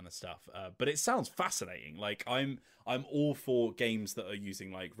all that kind of stuff. But it sounds fascinating. Like I'm all for games that are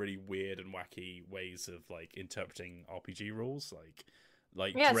using like really weird and wacky ways of like interpreting RPG rules.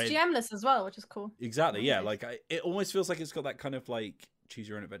 Like yeah, it's GM-less as well, which is cool. Exactly, yeah. Like it almost feels like it's got that kind of like choose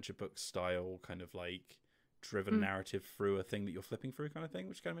your own adventure book style, kind of like driven narrative through a thing that you're flipping through, kind of thing,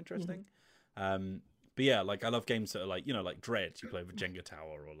 which is kind of interesting. But yeah, like I love games that are like, you know, like Dread, you play with Jenga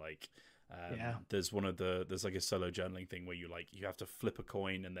Tower, or like there's like a solo journaling thing where you have to flip a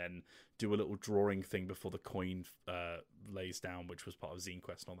coin and then do a little drawing thing before the coin lays down, which was part of Zine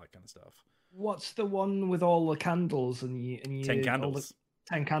Quest and all that kind of stuff. What's the one with all the candles and you 10 candles.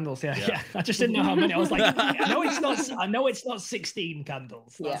 10 candles, yeah. I just didn't know how many. I was like, I know it's not 16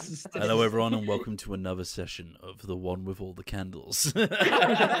 candles. Hello everyone, and welcome to another session of the one with all the candles. So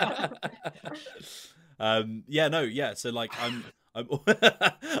like I'm all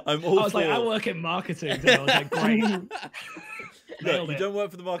I was like, I work in marketing. And I was like, great. Look, you don't work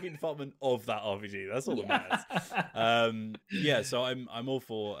for the marketing department of that RPG. That's all that matters. So I'm all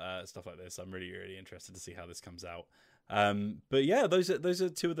for stuff like this. I'm really, really interested to see how this comes out. But yeah, those are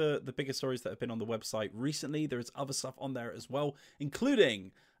two of the biggest stories that have been on the website recently. There's other stuff on there as well,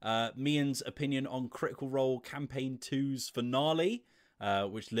 including Mian's opinion on Critical Role Campaign 2's finale,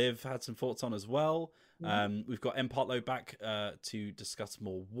 which Liv had some thoughts on as well. We've got Empatlo back to discuss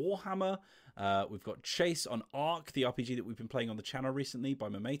more Warhammer. We've got Chase on Ark, the RPG that we've been playing on the channel recently by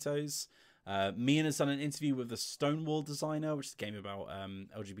Momentos. Mian has done an interview with the Stonewall designer, which is a game about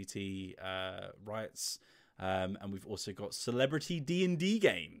LGBT riots. And we've also got Celebrity D&D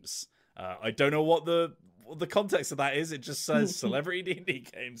games. I don't know what the context of that is. It just says Celebrity D&D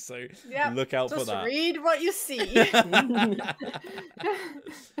games, so look out for that. Just read what you see.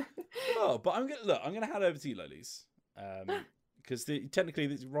 But I'm gonna hand over to you, Lolies, because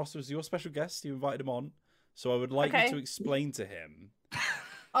technically Ross was your special guest. You invited him on, so I would like you to explain to him.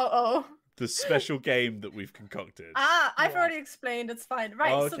 The special game that we've concocted. I've already explained. It's fine.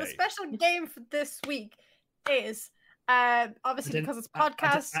 Right. Okay. So the special game for this week is obviously because it's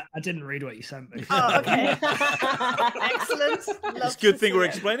podcast. I didn't read what you sent me. Oh, okay. Excellent. It's a good thing we're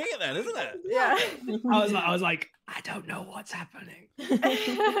explaining it then, isn't it? Yeah. I was like, I don't know what's happening.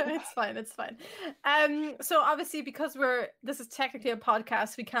 It's fine. So obviously because this is technically a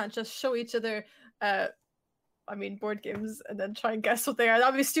podcast, we can't just show each other board games and then try and guess what they are.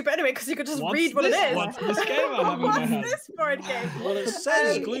 That'd be stupid anyway, because you could just read what it is. What's this game? What's this board game? Well, it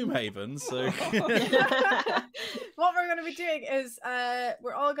says Gloomhaven, so... What we're going to be doing is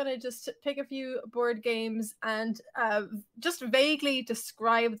we're all going to just pick a few board games and just vaguely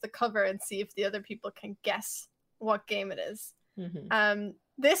describe the cover and see if the other people can guess what game it is.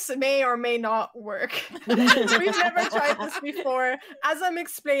 This may or may not work. We've never tried this before. As I'm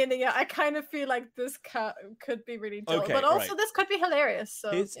explaining it, I kind of feel like this could be really dull, but also this could be hilarious.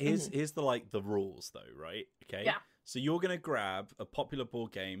 So here's the rules though, right? Okay. Yeah. So you're gonna grab a popular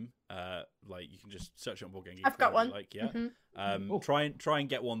board game. You can just search on Board Game Geek. I've got one. Try and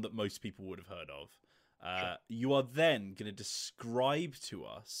get one that most people would have heard of. Sure. You are then gonna describe to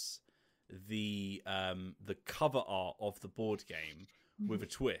us the cover art of the board game with a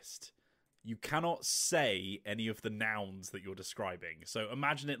twist. You cannot say any of the nouns that you're describing. So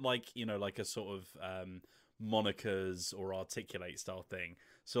imagine it like, like a sort of monikers or articulate style thing.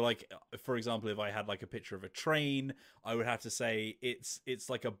 So like, for example, if I had like a picture of a train, I would have to say it's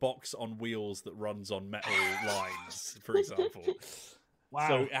like a box on wheels that runs on metal lines, for example. Wow.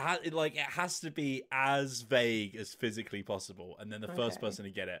 So it has to be as vague as physically possible, and then the first person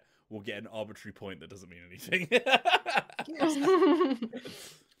to get it will get an arbitrary point that doesn't mean anything.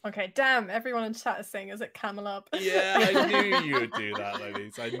 Okay, damn, everyone in chat is saying, is it Camel Up? Yeah, I knew you would do that,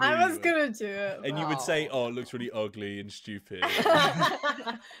 ladies. I was gonna do it. And you would say, oh, it looks really ugly and stupid.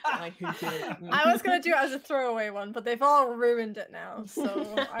 I was gonna do it as a throwaway one, but they've all ruined it now.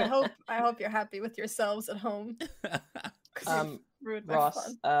 So I hope you're happy with yourselves at home. Ruined my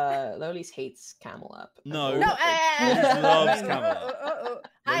Ross, fun. Lolies hates Camel Up. No, No, Lolies loves Camel Up.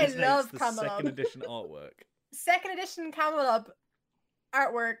 I Lolies love hates the Camel Up. second edition artwork. Second edition Camel Up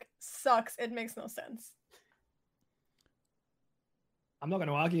artwork sucks. It makes no sense. I'm not going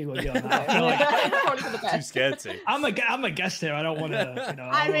to argue with you on that. I feel like Probably for the Too best. scared to. I'm a guest here. I don't want to, you know.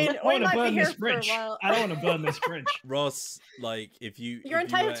 I mean, we want to might be burn here this for a bridge. while. I don't want to burn this bridge. Ross, like, if You're you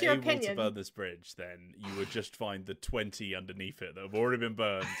entitled were to your able opinion. to burn this bridge, then you would just find the 20 underneath it that have already been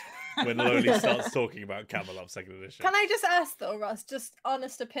burned when Loli starts talking about Camel Up second edition. Can I just ask though, Ross, just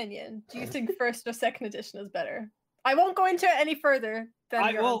honest opinion? Do you think first or second edition is better? I won't go into it any further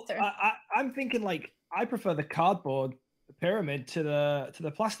than your answer. I'm thinking like I prefer the cardboard pyramid to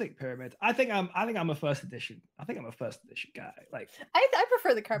the plastic pyramid. I think I'm a first edition. I think I'm a first edition guy. Like I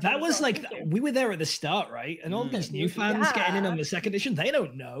prefer the cardboard. that as was well, like thank you. we were there at the start, right? And all these new fans getting in on the second edition, they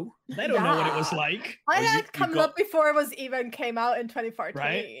don't know. They don't know what it was Yeah. like. I Well, had you come got- up before it was even came out in 2014.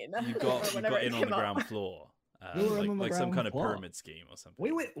 Right? You or got whenever it in on came the out. ground floor. We were Like, on the like some ground kind of floor. pyramid scheme or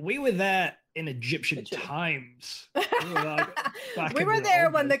something. We were there in Egyptian Egyptian. times. We were, like, back We in were the there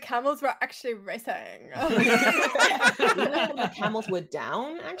old when the days. camels were actually racing. The camels were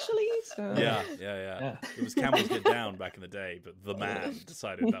down, actually. So. Yeah. Yeah. It was camels get down back in the day, but the man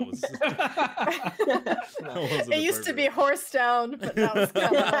decided that was. that wasn't It used to be appropriate. horse down, but now it's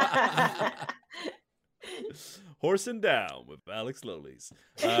camel up. Horsing Down with Alex Lolies.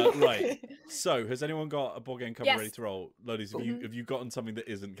 Right. So, has anyone got a board game cover Yes. ready to roll? Lolies, have you gotten something that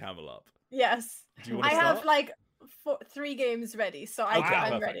isn't Camel Up? Yes. Do you want I to start? have like 3 games ready, so Okay,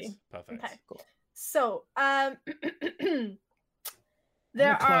 I'm perfect. ready. Perfect. Okay. Cool. So, I'm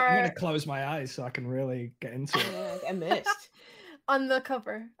there gonna are close my eyes so I can really get into it. Yeah, I missed. on the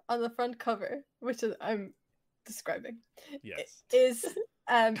cover, on the front cover, which is I'm describing, Yes. is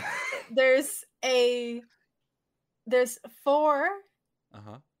there's 4. Uh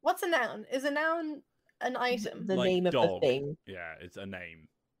huh. What's a noun? Is a noun an item? The Like name of dog. the thing. Yeah, it's a name.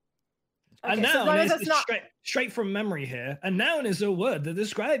 A Okay, so as noun long as is it's not straight from memory here. A noun is a word that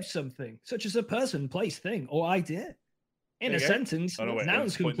describes something, such as a person, place, thing, or idea. In There a you go. sentence, Oh, no, wait, nouns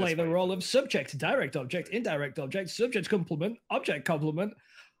let's can point play this the way. role of subject, direct object, indirect object, subject complement, object complement,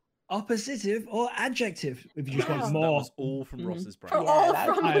 oppositive, or adjective. If you just Wow. want That more, was all from Mhm. Ross's brain. for Yeah, all that-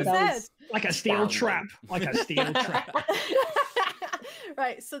 from that the was- set. like a steel Astounding. trap, like a steel trap.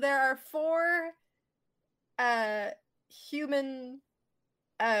 Right, so there are 4 human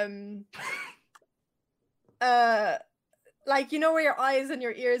like you know where your eyes and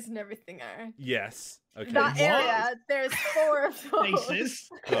your ears and everything are. Yes. Okay. That What? area, there's 4 of those. Faces.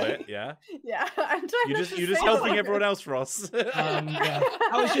 Got it. Yeah. Yeah, I'm trying You're to just say helping something. everyone else, Ross. Yeah.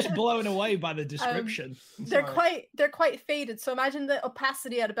 I was just blown away by the description. I'm They're sorry. quite faded. So imagine the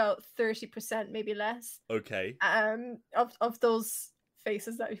opacity at about 30%, maybe less. Okay. Of those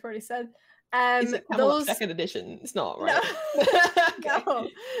faces that we've already said. Is it Camel Up Those second edition? It's not, No. right? no,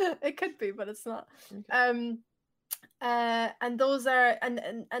 it could be, but it's not. Okay. And those are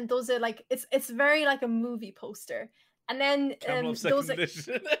and those are like it's very like a movie poster, and then Camel Up those second are,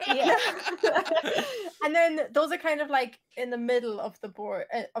 edition. yeah, and then those are kind of like in the middle of the board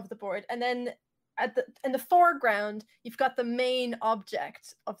and then in the foreground you've got the main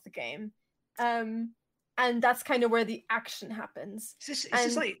object of the game, and that's kind of where the action happens. Is this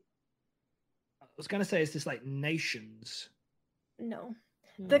and- like? I was gonna say, is this like nations? No.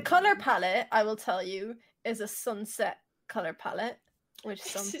 The Hmm. color palette, I will tell you, is a sunset color palette, which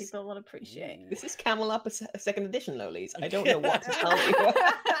some This is- people will appreciate. This is Camel Up a second edition, Lolies. I don't know what to tell you.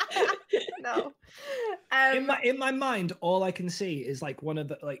 No. In my mind, all I can see is like one of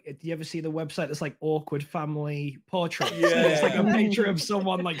the like. Do you ever see the website that's like awkward family portraits? And it's like a Yeah. picture of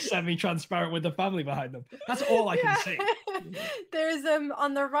someone like semi-transparent with the family behind them. That's all I can see. There's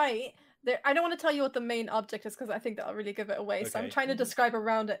on the right. There, I don't want to tell you what the main object is because I think that'll really give it away. So I'm Okay. trying to describe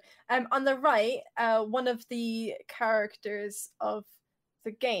around it. On the right, one of the characters of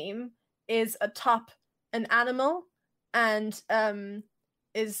the game is atop an animal and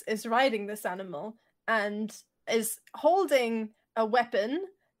is riding this animal and is holding a weapon,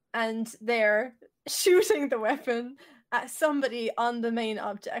 and they're shooting the weapon at somebody on the main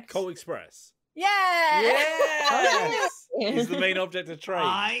object. Colt Express. Yeah. Yes. He's the main object of trade.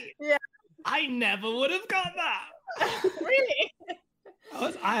 I never would have got that. Really?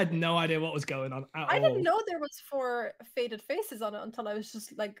 I had no idea what was going on at I all. didn't know there was 4 faded faces on it until I was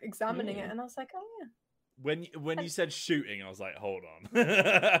just like examining it, and I was like, oh yeah. When you said shooting, I was like, hold on.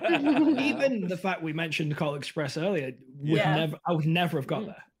 Even the fact we mentioned Call Express earlier, Yeah. I would never have got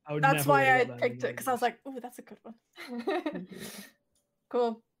there. That's why I picked it, because I was like, oh, that's a good one.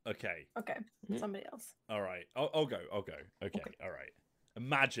 Cool. Okay. Okay. Somebody else. All right. I'll go. Okay. All right.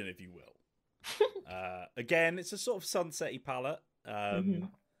 Imagine, if you will. Again, it's a sort of sunsetty palette.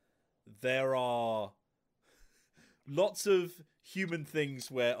 There are lots of human things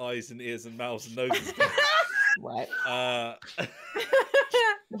where eyes and ears and mouths and noses go. Right.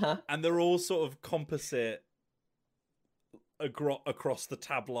 And they're all sort of composite across the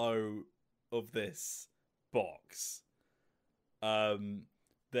tableau of this box.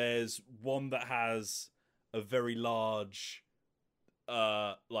 There's one that has a very large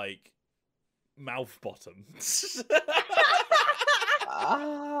like mouth bottom.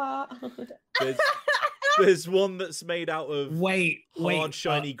 There's one that's made out of hard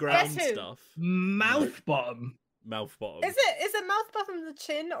shiny ground stuff. Mouth bottom. Mouth bottom. Is it mouth bottom the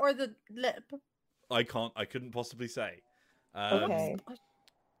chin or the lip? I couldn't possibly say. Okay.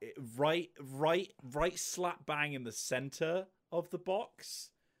 Right slap bang in the center of the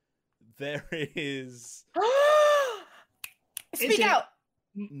box, there is Speak out.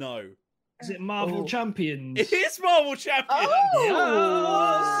 no. Is it Marvel Champions? It is Marvel Champions.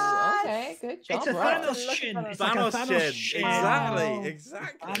 Oh, okay, good job. It's a Right. Thanos chin. It's Thanos like a chin. chin.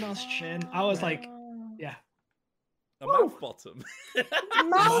 Exactly. Thanos chin. I was like, yeah. A mouth bottom.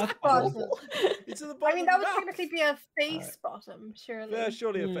 Mouth bottom. It's at the bottom. I mean, that would technically be a face bottom, surely. Yeah,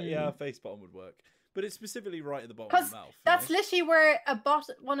 surely a face bottom would work, but it's specifically right at the bottom of Because the mouth. that's literally where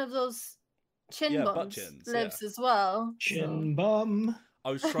one of those chin butt bumps chins, lives as well. Chin bum. I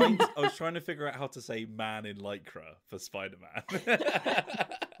was trying to figure out how to say man in lycra for Spider-Man.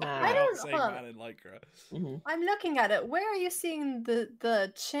 I don't say know. man in lycra. I'm looking at it. Where are you seeing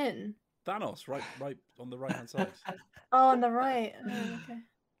the chin? Thanos, right on the right hand side. Oh, on the right. Oh, okay.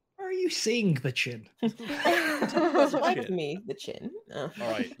 Where are you seeing the chin? It's like me, the chin. Oh.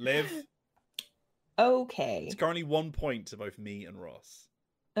 All right, Liv. Okay. It's currently 1 point to both me and Ross.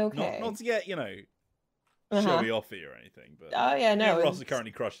 Okay. Not to get showy offy or anything, but oh yeah, no. me and Ross are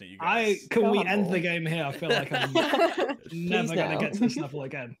currently crushing it. You guys. Can we end the game here? I feel like I'm never going to get to this level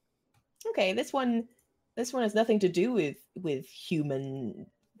again. Okay, this one has nothing to do with human.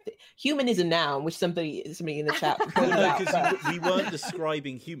 Human is a nound, which somebody in the chat pointed out. Because we weren't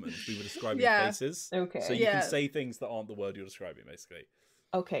describing humans; we were describing faces. Okay. So you can say things that aren't the word you're describing, basically.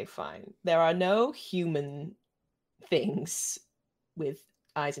 Okay, fine. There are no human things with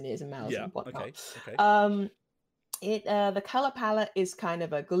eyes and ears and mouths and whatnot. Okay. The color palette is kind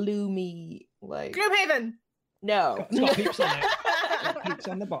of a gloomy, like Gloomhaven. No, It's got peeps on it. Peeps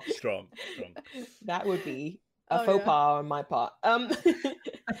on the box. Strong. That would be a faux pas on my part.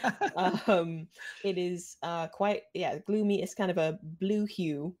 It is quite gloomy. It's kind of a blue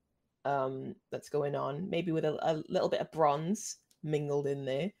hue that's going on, maybe with a little bit of bronze mingled in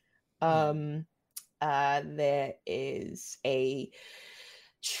there. There is a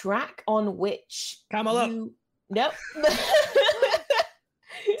track on which Camelot. Nope.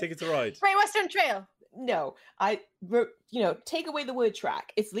 Ticket to Ride. Great Western Trail. No, take away the word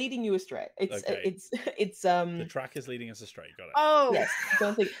track. It's leading you astray. It's the track is leading us astray. Got it. Oh yes.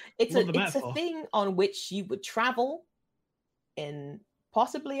 Don't think it's a thing on which you would travel in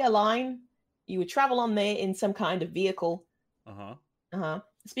possibly a line. You would travel on there in some kind of vehicle.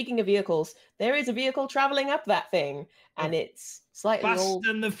 Speaking of vehicles, there is a vehicle traveling up that thing, and it's slightly Fast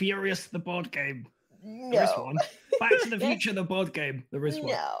and the Furious, the board game. No. There is one. Back to the Future, the board game. There is one.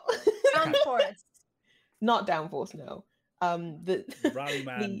 No. Downforce. Not Downforce, no. The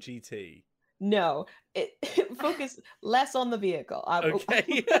Rallyman GT. No, it focus less on the vehicle.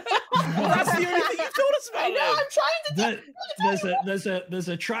 Okay. That's the only thing you told us about. I know. I'm trying to. There's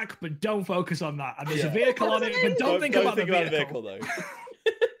a track, but don't focus on that. And there's a vehicle on it, but don't think about the vehicle though.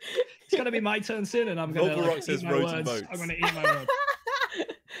 It's gonna be my turn soon, and I'm gonna eat my words. I'm gonna eat my words.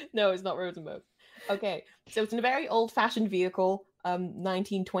 No, it's not Roads and Boats. Okay, so it's in a very old-fashioned vehicle,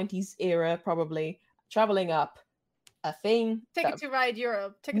 1920s era, probably traveling up a thing. Ticket to Ride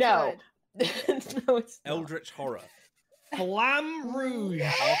Europe. Ticket No. to Ride. No, it's not. Eldritch Horror. Flamme Rouge.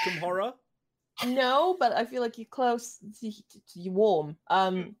 Arkham Horror. No, but I feel like you're close. You're warm.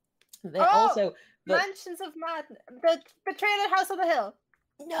 Also Mansions of Madness. The Betrayal at House on the Hill.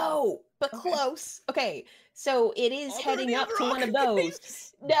 No, but close. Okay, so it is heading up to one of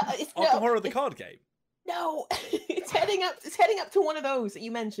those. No, it's Arkham Horror, the card game. No, it's heading up. It's heading up to one of those that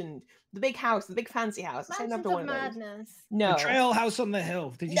you mentioned. The big house, the big fancy house. It's heading up Mansions to of one of those. Madness. No, The Trail House on the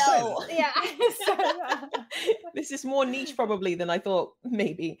Hill. Did you say no. that? Yeah, I said that. This is more niche probably than I thought.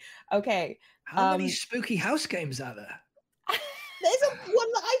 Maybe. Okay, How many spooky house games are there? there's one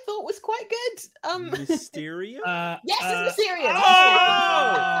that I thought was quite good. Mysteria? Yes, it's Mysterium.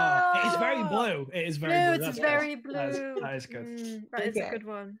 It is very blue. It is very blue. It's That's very good. blue. That is good. That is a Okay. good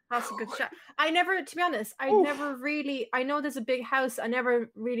one. That's a good shot. I never, to be honest, I know there's a big house. I never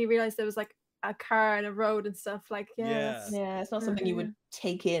really realized there was like a car and a road and stuff. Like, Yeah. Yeah, it's not something you would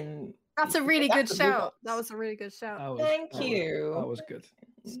take in. That's a really good That's a good shout. one. That was a really good shout. Thank you. That was good.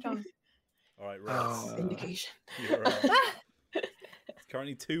 Strong. All right, Rex. Indication. You're up. It's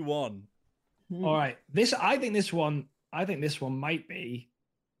currently 2-1. All right. I think this one might be.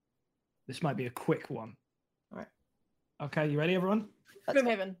 This might be a quick one. All right. Okay, you ready, everyone?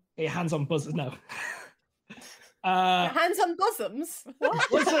 Gloomhaven. Hey, hands on buzzers. No. Hands on bosoms. What?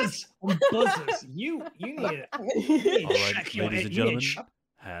 Buzzers on buzzers. You need to All right, check your ladies and you need to gentlemen,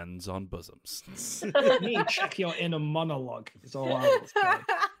 hands on bosoms. you need to check your inner monologue. Is all I will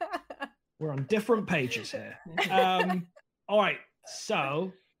say. We're on different pages here. All right.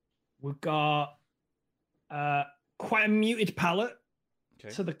 So we've got quite a muted palette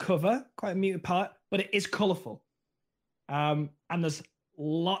Okay. to the cover, quite a muted palette, but it is colourful. And there's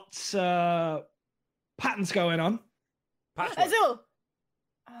lots patterns going on. Patchwork. Azul.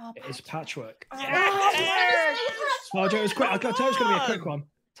 Oh, It is patchwork. Oh, Yes! Told you it was quick. I told you it was going to be a quick one.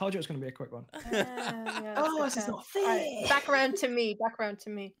 Told you it was going to be a quick one. yeah, Oh, that's this is okay. not All right, fair. back around to me. Back around to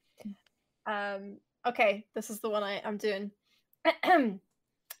me. Okay, this is the one I'm doing.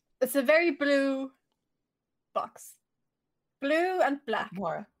 It's a very blue box, blue and black,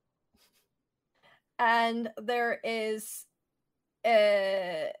 Mora. and there is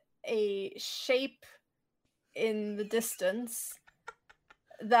a shape in the distance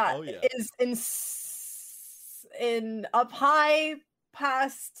that Oh, yeah. is in up high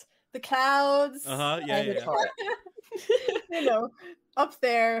past the clouds. Yeah, And yeah. it's hard. You know, up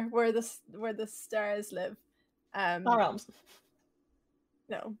there where the stars live. Star Realms.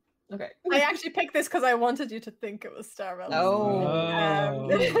 No, Okay. I actually picked this because I wanted you to think it was Star Realms. Oh.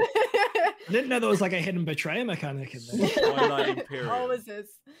 I didn't know there was like a hidden betrayal mechanic in there. Twilight Imperium. Always is.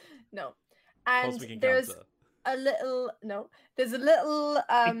 No, and Cosmic there's Encounter. a little there's a little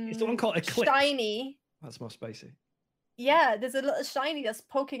It's the one called Eclipse. shiny. That's more spacey. Yeah, there's a little shiny that's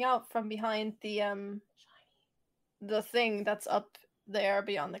poking out from behind the thing that's up there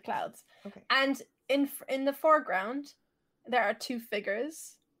beyond the clouds. Okay. And in the foreground, there are two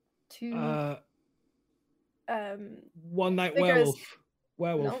figures. One Night figures-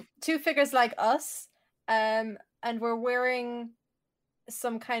 Werewolf. No, two figures like us, and we're wearing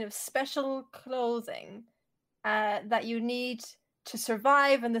some kind of special clothing that you need to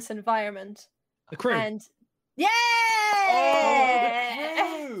survive in this environment. The crew. And yay!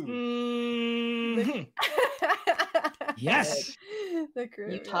 Oh, Mhm. Yes. The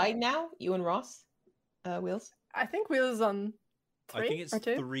crew. You tied now? You and Ross? Wheels? I think Wheels is on three I think it's or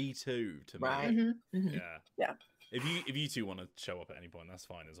two. 3-2 to me. Right. Mhm. Yeah. Yeah. If you two want to show up at any point, that's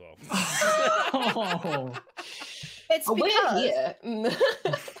fine as well. Oh. It's Oh, because we're here.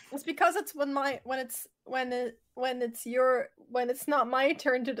 it's because it's when it's not my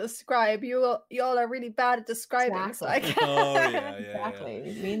turn to describe. Y'all are really bad at describing, so I Exactly. can't. Oh, yeah. Exactly.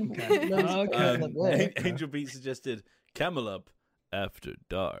 I mean, Okay. those Okay. people that work. Angel Beat suggested Camel Up After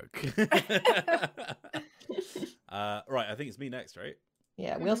Dark. Right, I think it's me next, right?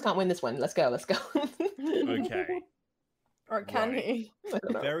 Yeah, Wheels can't win this one. Let's go. Let's go. Okay. Or can Right. he? I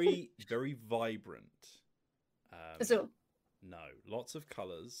don't know. Very, very vibrant. Azul. No, lots of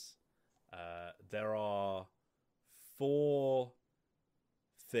colours. There are 4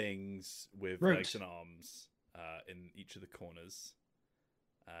 things with Roots. legs and arms in each of the corners.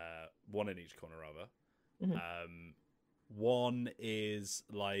 One in each corner, rather. Mhm. One is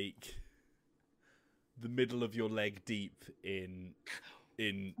like the middle of your leg deep in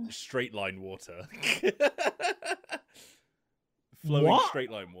straight line water. Flowing What?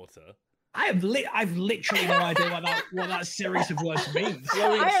 straight line water. I've literally no idea what that series of words means.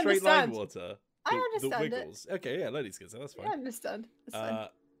 Flowing I straight line understand. water. I that understand it. wiggles. Okay, yeah, ladies good, so that's Yeah, I fine. understand. It's fine.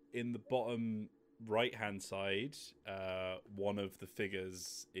 In the bottom right hand side, one of the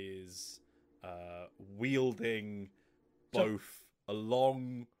figures is wielding So- both a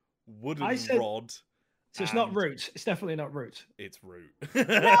long wooden I said- rod. So it's not and Root. It's definitely not Root. It's root.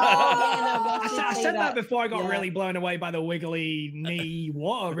 I said that that. before I got Yeah. really blown away by the wiggly knee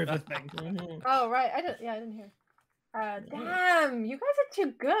water river thing. Mhm. Oh right, I didn't hear. Damn, you guys are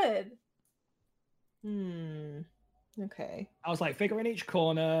too good. Okay. I was like, figure in each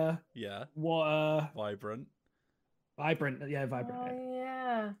corner, Yeah. water, Vibrant. vibrant. Yeah, vibrant. Oh yeah.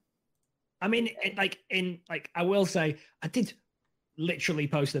 yeah. I mean, I will say, I did literally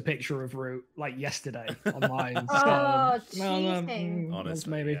post a picture of Root like yesterday online. Oh, So, cheating. that's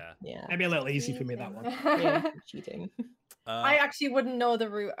Honestly, maybe yeah. maybe a little easy for me that one. Yeah, cheating. I actually wouldn't know the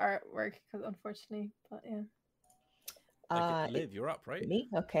root artwork because unfortunately, but yeah. Okay, Liv, you're up, right? Me?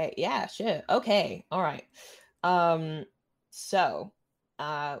 Okay. Yeah, sure. Okay. All right. So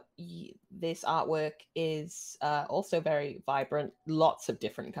this artwork is also very vibrant, lots of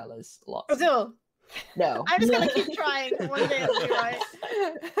different colors. Lots. Brazil. No. I'm just gonna keep trying. One day it'll be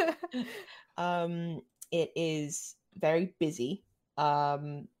right. It is very busy.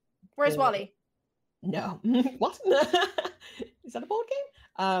 Where's Wally? No. What? Is that a board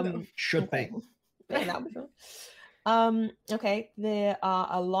game? Should okay. be. Yeah, that would be fun. Okay. There are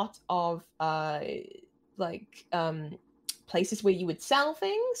a lot of places where you would sell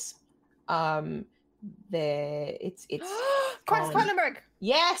things. There it's Quartz Quedlinburg.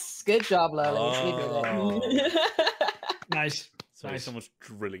 Yes, good job, Lily. You did it. Nice. Sorry, Nice. someone's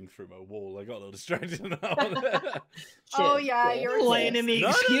drilling through my wall. I got a little distracted on that one. Oh Shit, yeah, yeah. you're Laying in the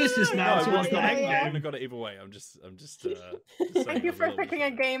excuses now I towards the yeah, end yeah. wouldn't game. have got it either way. I'm just saying Thank you I was for little picking a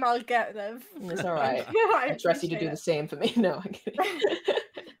distracted. game I'll get, Liv. It's all right. I I trust you to do the same for me. No, I'm kidding.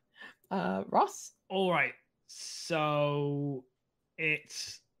 Ross? All right. So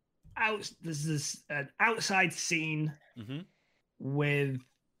it's out. There's this an outside scene Mhm. with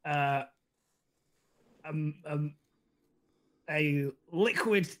a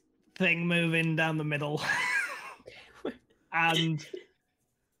liquid thing moving down the middle, and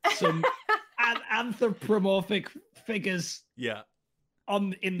some anthropomorphic figures Yeah.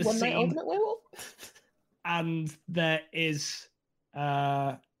 in the One Night scene, Ultimate Werewolf? and there is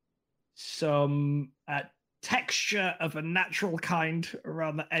some texture of a natural kind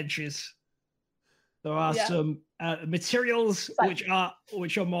around the edges. There are Yeah. some materials which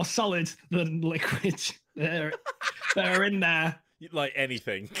are more solid than liquid that are in there. Like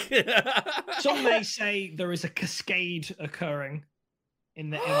anything. Some may say there is a cascade occurring in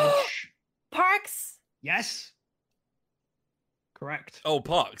the image. Parks. Yes, correct. Oh,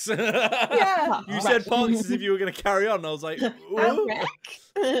 Parks. Yeah. You said Parks as if you were going to carry on. I was like, ooh.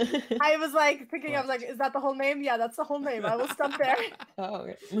 I was like thinking, I was like, is that the whole name? Yeah, that's the whole name. I will stop there. Oh,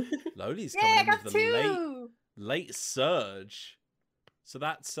 okay. Loli's Yeah, I coming in got with the two. late surge. So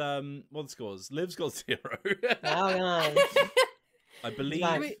that's what the scores? Liv's got 0. Oh, God. I believe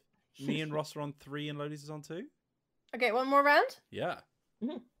Nice. me and Ross are on 3 and Loli's is on 2. Okay, one more round. Yeah.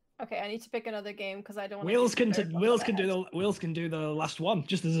 Okay, I need to pick another game because I don't. wanna Wheels do can the third one Wheels that can I do had. the Wheels can do the last one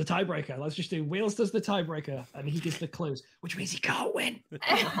just as a tiebreaker. Let's just do Wheels does the tiebreaker and he gives the clues, which means he can't win.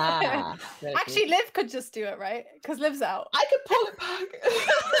 Aha. Very Actually, cool. Liv could just do it, right? Because Liv's out. I could pull it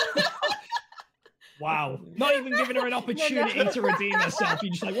back. Wow, not even giving her an opportunity No. to redeem herself.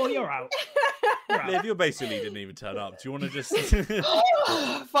 You're just like, well, you're out. You're out. Liv, you basically didn't even turn up. Do you want to just...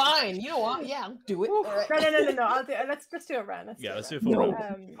 Fine. You know what? Yeah, I'll do it. All right. No. I'll do. Let's just do a round. Yeah, let's do it. a full No.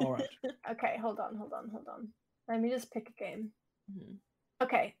 round. All right. Okay, hold on. Let me just pick a game. Mhm.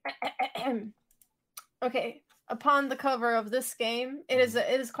 Okay. Okay. Upon the cover of this game, it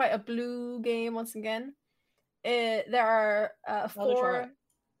is quite a blue game once again. There are 4. Eldritch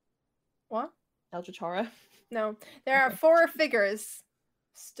What? Eldritch Horror. No, there are 4 figures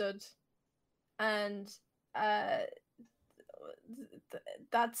stood, and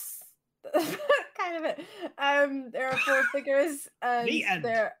that's kind of it. There are 4 figures, and The end.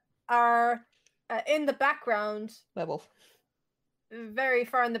 there are in the background, Werewolf. very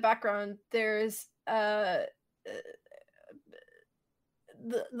far in the background, there's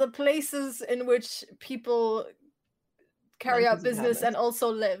the places in which people carry out Dungeons and business and Dragons.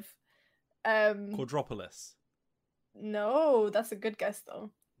 also live. Quadropolis. No, that's a good guess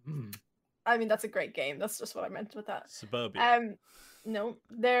though. Hmm. I mean, that's a great game. That's just what I meant with that. Suburbia. No,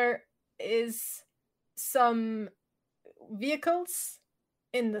 there is some vehicles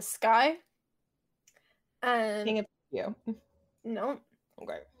in the sky, and King of you. no,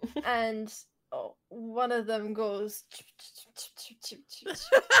 Okay. and one of them goes.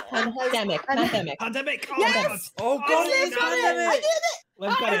 Pandemic. and- Pandemic. Pandemic. Oh, Yes! Oh, God, God, Liv it's got it! Pandemic! I did it!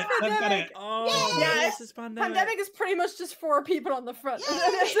 Let's get it. Let's get it. Oh, Yes! this is Pandemic. Pandemic is pretty much just 4 people on the front.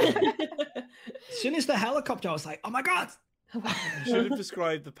 As soon as the helicopter, I was like, oh my god. You should have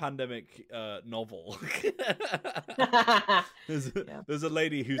described the Pandemic novel. There's a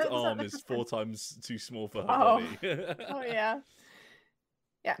lady whose That was arm a is different- 4 times too small for her Oh. body. Oh yeah.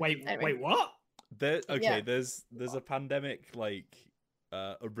 Yeah. Wait, anyway. wait, what? Okay, Yeah. there's a pandemic like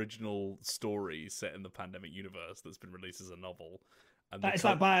original story set in the Pandemic universe that's been released as a novel. And Is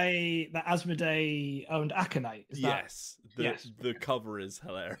that by the Asmodee owned Aconite? Yes. Yes. The cover is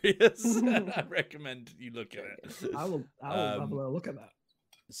hilarious. I recommend you look at it. I will have a little look at that.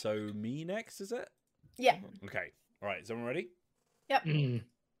 So me next, is it? Yeah. Okay. All right. Is everyone ready? Yep.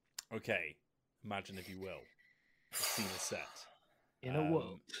 Okay. Imagine, if you will, a scene is set. In a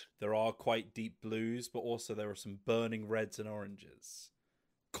world. There are quite deep blues, but also there are some burning reds and oranges,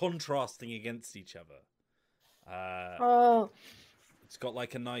 contrasting against each other. It's got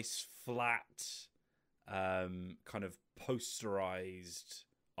like a nice flat, kind of posterized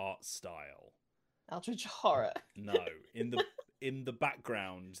art style. Eldritch horror. No, in the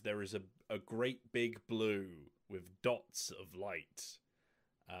background there is a great big blue with dots of light.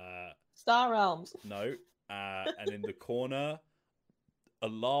 Star Realms. No, and in the corner, a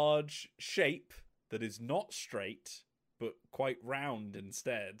large shape that is not straight but quite round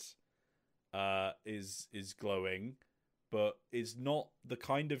instead, is glowing, but is not the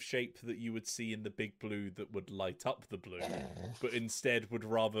kind of shape that you would see in the big blue that would light up the blue, but instead would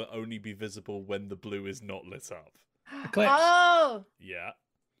rather only be visible when the blue is not lit up. Eclipse. Oh. Yeah.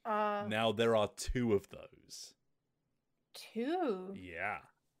 Uh, Now there are 2 of those. 2. Yeah.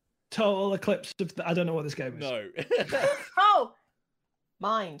 Total eclipse of I don't know what this game is. No. Oh,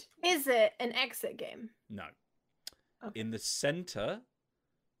 Mind. is it an exit game? No. Okay. In the center,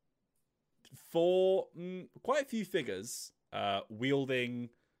 for quite a few figures wielding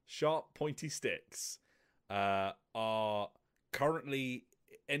sharp, pointy sticks are currently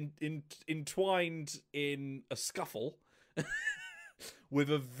entwined in a scuffle with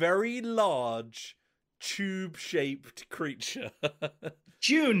a very large tube-shaped creature.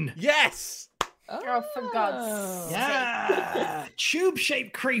 June. Yes! Oh, for God's sake. Yeah.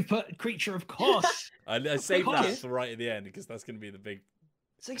 Tube-shaped creature, of course. I saved that course. for right at the end because that's going to be the big...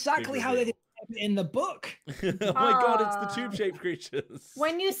 It's exactly how they did it in the book. Oh my God, it's the tube-shaped creatures.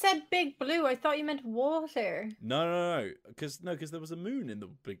 When you said big blue, I thought you meant water. No. Because there was a moon in the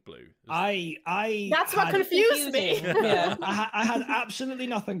big blue. That's what confused me. Yeah. I had absolutely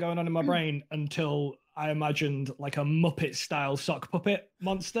nothing going on in my brain until I imagined like a Muppet-style sock puppet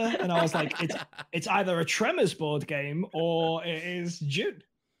monster, and I was like, it's either a Tremors board game or it is June.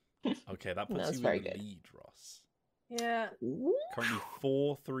 Okay, that puts That's you very in the good. lead, Ross. Yeah. Currently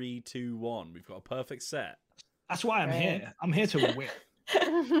 4, 3, 2, 1. We've got a perfect set. That's why I'm Right. here. I'm here to win.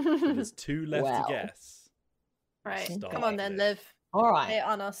 There's 2 left Wow. to guess. Right. Start Come on then, with. Liv. All Lay right. it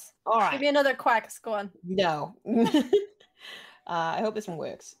on us. All Give right. me another quack. Go on. No. I hope this one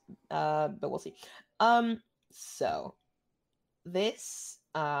works. But we'll see. So this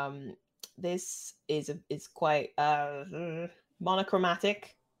is quite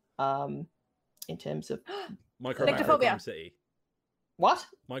monochromatic in terms of Micro Macro Nyctophobia. Crime City. what?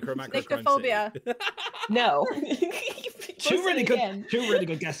 Micro Macro Crime Nyctophobia. City. No. Two really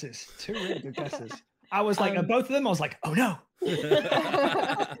good guesses. Two really good guesses. I was like, both of them. I was like, oh no.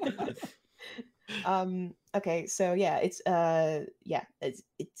 Okay, so yeah, it's on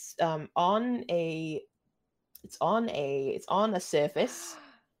a surface.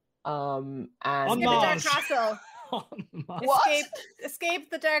 And On Escape the dark Mars. castle. What? Escape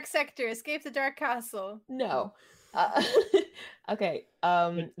the dark sector. Escape the dark castle. No. Okay.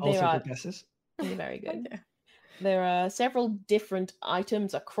 Also There are good guesses. very good. There are several different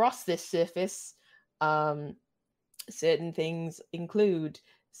items across this surface. Certain things include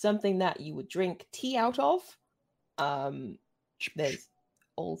something that you would drink tea out of. There's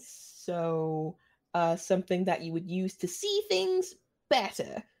also something that you would use to see things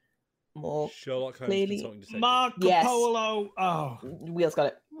better. More Sherlock Holmes Clearly- Consulting Detective. Marco Yes. Polo. Oh, Wheels got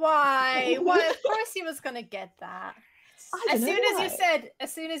it. Why? Why? Of course he was gonna get that. I As don't soon know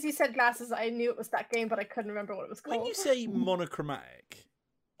as you said glasses, I knew it was that game, but I couldn't remember what it was called. When you say monochromatic,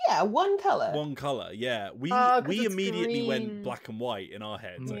 Yeah, one color. one color, yeah, we Oh, 'cause we it's immediately green. went black and white in our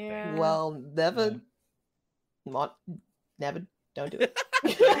heads. I think. Yeah. Well, never. Never. Don't do it.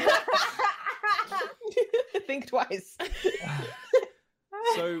 Think twice.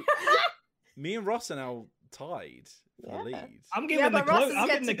 So, me and Ross are now tied for Yeah. the lead. I'm giving but Ross is I'm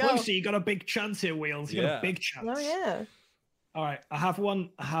yet giving the to go. clue, so you got a big chance here, Wheels. You got Yeah. a big chance. Oh yeah. All right, I have one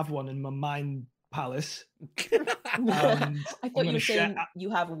in my mind palace. I I'm thought you gonna were share- saying you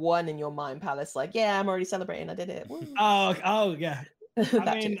have one in your mind palace. Like, yeah, I'm already celebrating. I did it. Woo. Oh yeah. I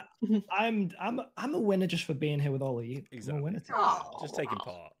That too. mean, I'm a winner just for being here with all of you. I'm Exactly. a winner. Too. Oh, Just taking wow.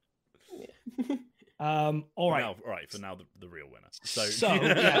 part. All For right. now, for now, the real winner. So, So,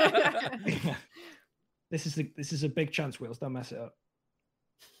 yeah. This is a big chance, Wheels. Don't mess it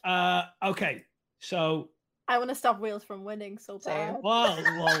up. Okay, so I want to stop Wheels from winning so Same. bad. Well,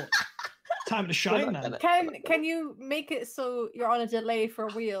 time to shine then. Can you make it so you're on a delay for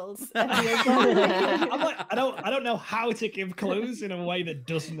Wheels? And I'm like, I don't know how to give clues in a way that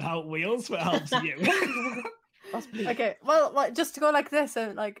doesn't help Wheels, but helps you. Okay, well, just to go like this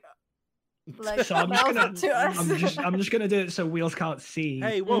and like So I'm just gonna, to us. I'm just gonna do it so Wheels can't see.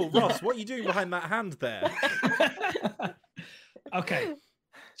 Hey, whoa, Ross, what are you doing behind that hand there? Okay,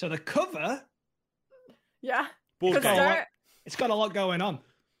 so the cover, Yeah. Board Could game. start- it's got a lot going on.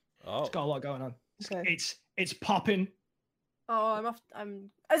 Oh, It's got a lot going on. Okay. It's popping. Oh, I'm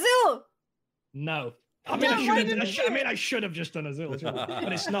Azul. No, I No, why mean didn't you? I should have just done Azul,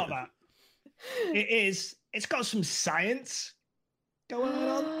 but it's not that. It is. It's got some science going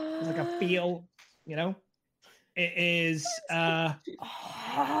on. It's like a feel, you know. It is.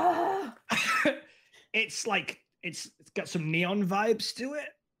 It's like it's got some neon vibes to it.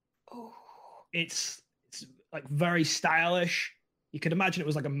 Oh. It's like very stylish. You could imagine it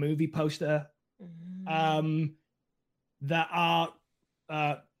was like a movie poster. There are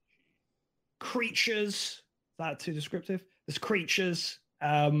creatures. Is that too descriptive? There's creatures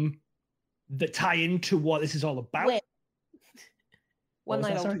that tie into what this is all about. Wait. What One was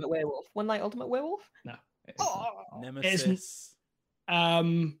Night that, sorry? Ultimate Werewolf. One Night Ultimate Werewolf? No. It's Oh. Nemesis.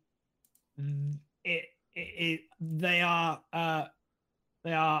 They are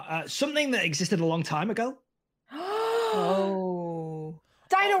something that existed a long time ago. Oh.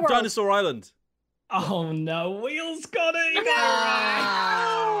 Dino World. Dinosaur Island. Oh no, Wheels got it. You got it right.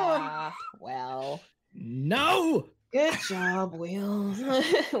 Ah, well, No. good job, Will.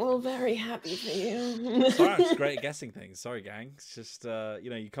 We're very happy for you. Sorry, I'm just great at guessing things. Sorry, gang. It's just,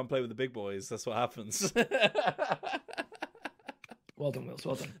 you come play with the big boys. That's what happens. Well done, Wheels.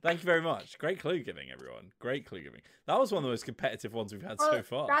 Well done. Thank you very much. Great clue giving, everyone. Great clue giving. That was one of the most competitive ones we've had so Well,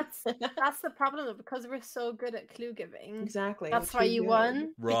 far. That's the problem though, because we're so good at clue giving. Exactly. That's we're why too you good.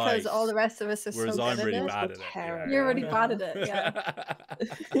 won. Right. Because all the rest of us are Whereas so I'm good really at it. bad We're at it. terrible. You're really Yeah. bad at it,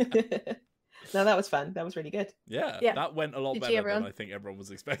 yeah. No, that was fun. That was really good. Yeah, Yeah. that went a lot GG, better everyone. than I think everyone was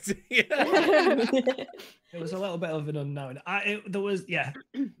expecting. It was a little bit of an unknown. There was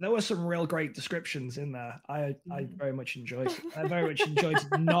some real great descriptions in there. I very much enjoyed it. I very much enjoyed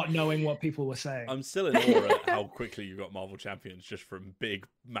not knowing what people were saying. I'm still in awe at how quickly you got Marvel Champions just from big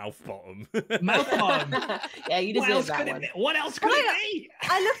mouth bottom. Mouth bottom. Yeah, you What deserve else that could one. it be? What else could Well, it be?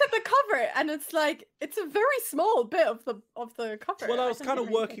 I looked at the cover and it's like it's a very small bit of the cover. Well, I was think kind of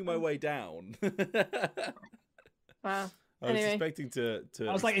it might working my be- way down. Wow. I was Anyway. expecting to.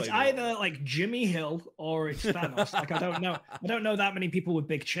 I was like, it's explain it either all. like Jimmy Hill or it's Thanos. Like I don't know. I don't know that many people with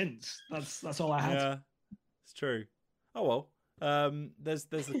big chins. That's all I had. Yeah, it's true. Oh well. There's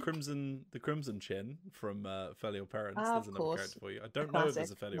the crimson chin from Felio Parents. Ah, There's of another course. character for you. I don't know if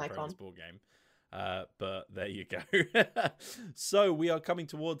there's a Classic, Felio icon. Parents board game. But there you go. So we are coming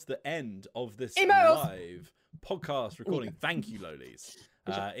towards the end of this Emails. live podcast recording. Thank you, Lolies.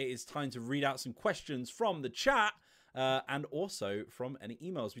 It is time to read out some questions from the chat and also from any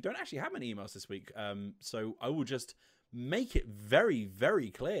emails. We don't actually have any emails this week, so I will just make it very,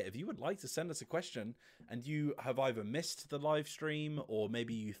 very clear. If you would like to send us a question and you have either missed the live stream or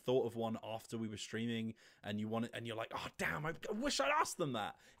maybe you thought of one after we were streaming and you want it, and you're like, oh damn, I wish I'd asked them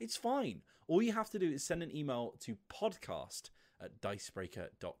that. It's fine. All you have to do is send an email to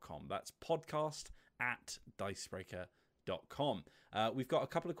podcast@dicebreaker.com. That's podcast@dicebreaker.com. We've got a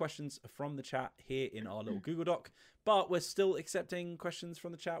couple of questions from the chat here in our little Google Doc, but we're still accepting questions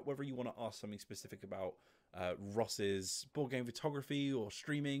from the chat, whether you want to ask something specific about Ross's board game photography or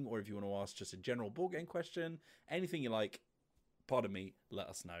streaming, or if you want to ask just a general board game question, anything you like, pardon me, let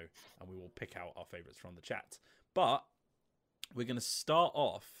us know and we will pick out our favorites from the chat. But we're going to start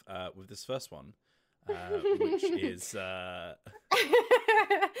off with this first one, which is I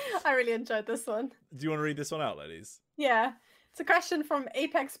really enjoyed this one. do you want to read this one out, ladies? Yeah. It's a question from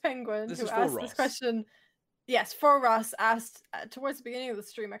Apex Penguin This who is for asked Ross. this question. Yes, for Ross, asked towards the beginning of the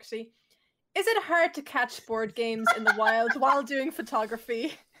stream actually. Is it hard to catch board games in the wild while doing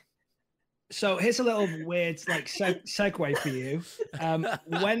photography? So here's a little weird like segue for you.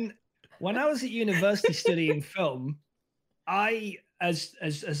 When I was at university studying film, I as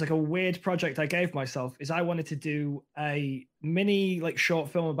like a weird project I gave myself is I wanted to do a mini like short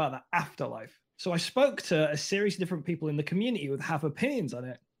film about the afterlife. So I spoke to a series of different people in the community who would have opinions on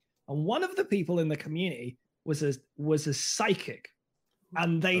it, and one of the people in the community was a psychic,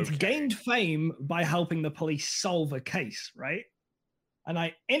 and they'd Okay. gained fame by helping the police solve a case, right? And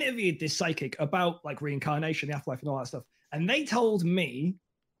I interviewed this psychic about like reincarnation, the afterlife, and all that stuff. And they told me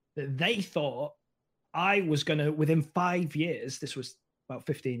that they thought I was going to, within 5 years, this was about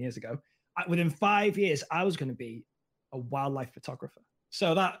 15 years ago, within 5 years, I was going to be a wildlife photographer.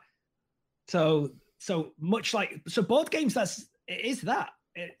 So much like board games, it is that.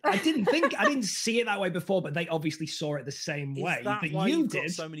 I didn't see it that way before, but they obviously saw it the same way. Is that why you've got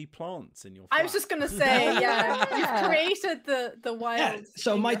so many plants in your flat? I was just gonna say, you've created the wild. Yeah.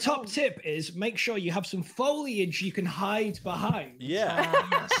 So my top tip is make sure you have some foliage you can hide behind.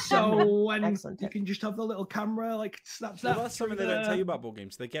 Yeah. So when you can just have the little camera like snaps that. Well, that's something they don't tell you about board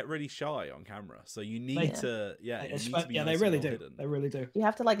games. They get really shy on camera, so you need to. Yeah, you need to be they really do. Hidden. They really do. You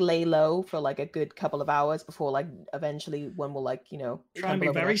have to like lay low for like a good couple of hours before like eventually one will like try and be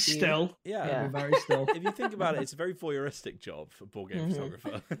very still. Yeah. Be very still. If you think about it, it's a very voyeuristic job for board game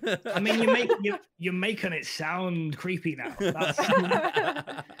photographer. I mean, you're making it sound creepy now.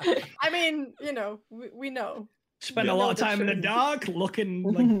 I mean, we know. Spend a lot of time in the dark, looking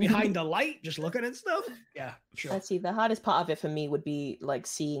like behind a light, just looking at stuff. Yeah, sure. Let's see. The hardest part of it for me would be like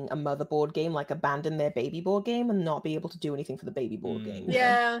seeing a motherboard game like abandon their baby board game and not be able to do anything for the baby board game.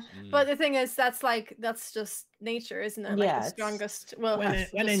 Yeah, but the thing is, that's just nature, isn't it? Like the strongest. Well,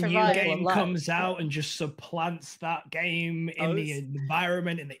 when a new game comes out and just supplants that game in the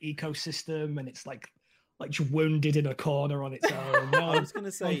environment, in the ecosystem, and it's like wounded in a corner on its own. No, I was going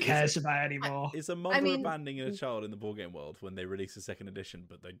to say, no one cares about it anymore. Is a mother abandoning a child in the board game world when they release a second edition,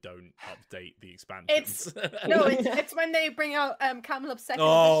 but they don't update the expansions? It's when they bring out Camel Up second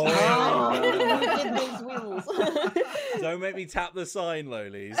edition. These wheels. Don't make me tap the sign,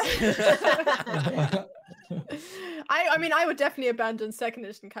 lolies. I mean, I would definitely abandon second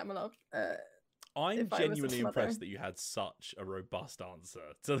edition Camel Up. I'm genuinely impressed that you had such a robust answer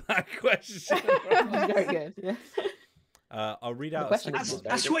to that question. Very good. Yeah. I'll read out.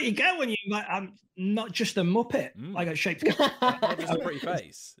 That's what you get when I'm not just a Muppet, like a shaped. Not just a pretty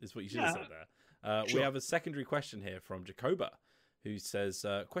face is what you should have said there. We have a secondary question here from Jacoba, who says,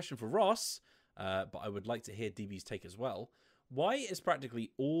 "Question for Ross, but I would like to hear DB's take as well. Why is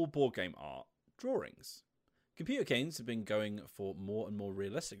practically all board game art drawings? Computer games have been going for more and more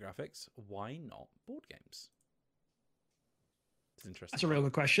realistic graphics. Why not board games?" It's interesting. That's a real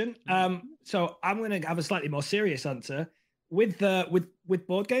good question. So I'm going to have a slightly more serious answer. With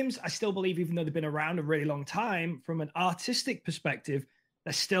board games, I still believe, even though they've been around a really long time, from an artistic perspective,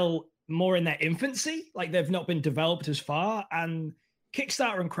 they're still more in their infancy. Like they've not been developed as far. And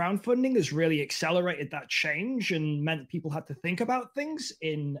Kickstarter and crowdfunding has really accelerated that change and meant people had to think about things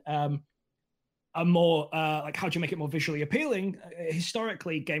in a more like, how do you make it more visually appealing?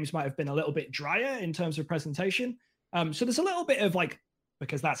 Historically, games might have been a little bit drier in terms of presentation. So there's a little bit of like,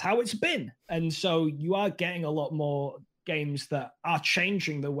 because that's how it's been. And so you are getting a lot more games that are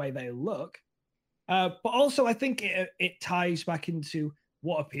changing the way they look. But also I think it ties back into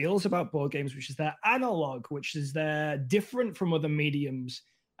what appeals about board games, which is their analog, which is they're different from other mediums.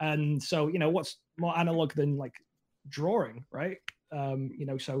 And so, what's more analog than like drawing, right?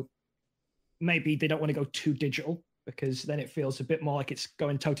 So maybe they don't want to go too digital because then it feels a bit more like it's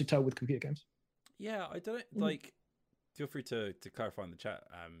going toe to toe with computer games. Yeah, I don't like. Feel free to clarify in the chat,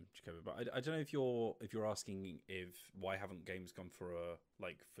 Jacob. But I don't know if you're asking why haven't games gone for a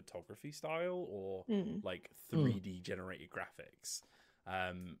like photography style or like 3D generated graphics.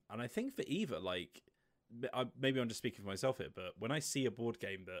 And I think for either, like, maybe I'm just speaking for myself here, but when I see a board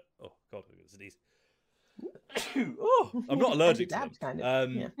game that, oh god, I got a sneeze. I'm not allergic to them. Kind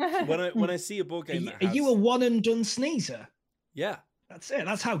of. When I see a board game, are you a one and done sneezer? Yeah, that's it.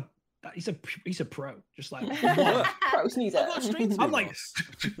 That's how he's a pro. Just like pro sneezer. I'm like,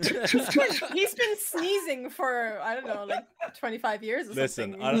 he's been sneezing for I don't know, like 25 years. Or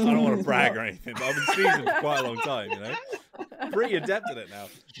Listen, something. I don't want to brag or anything, but I've been sneezing for quite a long time. Pretty adept at it now.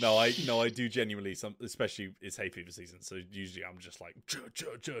 No, I do genuinely. Especially it's hay fever season, so usually I'm just like but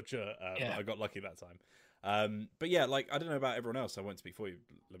I got lucky that time. But yeah, like I don't know about everyone else. I won't speak for you.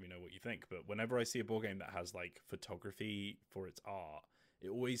 Let me know what you think. But whenever I see a board game that has like photography for its art, it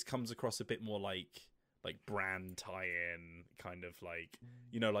always comes across a bit more like brand tie-in, kind of like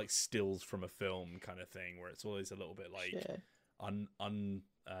like stills from a film kind of thing, where it's always a little bit like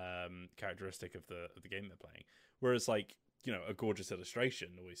characteristic of the game they're playing. Whereas like a gorgeous illustration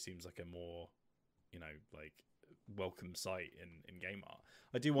always seems like a more like welcome sight in game art.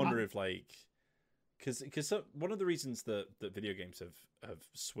 I do wonder if like because one of the reasons that video games have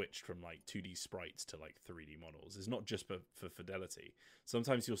switched from like 2D sprites to like 3D models is not just for fidelity.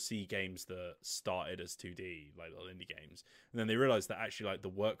 Sometimes you'll see games that started as 2D, like little indie games, and then they realize that actually like the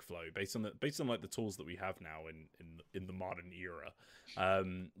workflow based on like the tools that we have now in the modern era,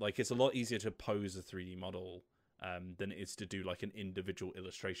 like it's a lot easier to pose a 3D model than it is to do like an individual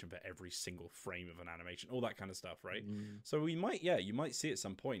illustration for every single frame of an animation, all that kind of stuff, right? So you might see at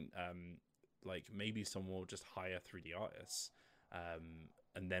some point, like maybe someone will just hire 3D artists,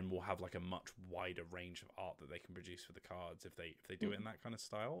 and then we'll have like a much wider range of art that they can produce for the cards if they do it in that kind of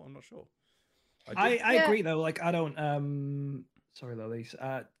style. I'm not sure. I agree though. Like I don't. Sorry, Lilies.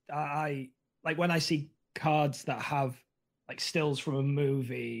 I like when I see cards that have like stills from a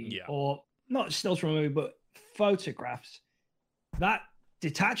movie, or not stills from a movie, but photographs. That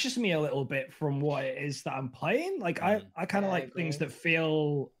detaches me a little bit from what it is that I'm playing. Like I kind of like things that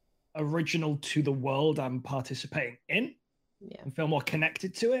feel original to the world I'm participating in, and feel more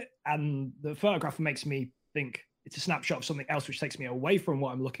connected to it. And the photograph makes me think it's a snapshot of something else, which takes me away from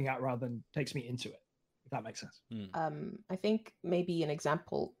what I'm looking at rather than takes me into it. If that makes sense. I think maybe an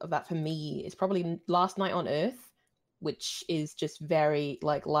example of that for me is probably Last Night on Earth, which is just very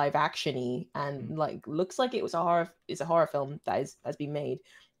like live actiony and like looks like it was a horror film that has been made,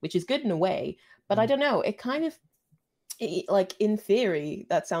 which is good in a way. But I don't know, it kind of like in theory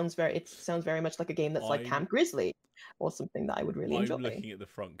it sounds very much like a game that's like Camp Grizzly or something that I would really enjoy. I'm looking at the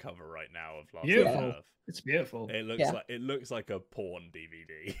front cover right now of Last Night on Earth. It's beautiful. It looks like a porn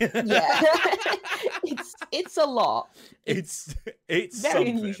DVD. Yeah. it's a lot. It's very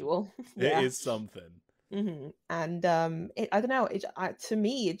something. unusual. It is something. And I don't know. To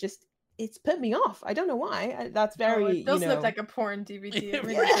me, it's put me off. I don't know why. That's very. It does look like a porn DVD. It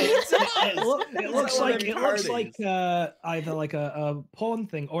looks like either like a porn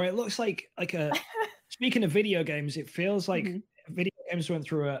thing, or it looks like a. Speaking of video games, it feels like video games went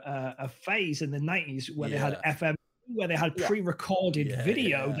through a phase in the 90s where they had FM, where they had pre-recorded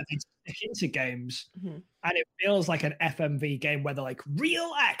video that they'd stick into games, and it feels like an FMV game where they're like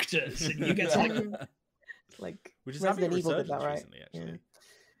real actors, and you get to like which is Resident Evil did that, right? Recently, actually.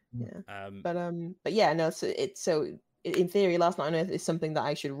 But yeah, no. So in theory, Last Night on Earth is something that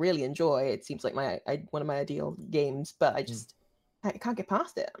I should really enjoy. It seems like one of my ideal games, but I can't get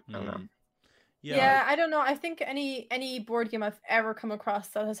past it. I don't know. Yeah, I don't know. I think any board game I've ever come across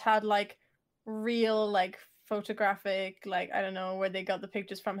that has had like real like photographic, like I don't know where they got the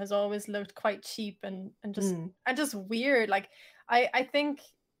pictures from, has always looked quite cheap and just weird. Like I think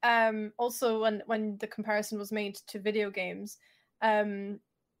also when the comparison was made to video games,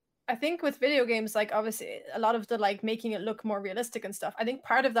 I think with video games, like obviously a lot of the like making it look more realistic and stuff, I think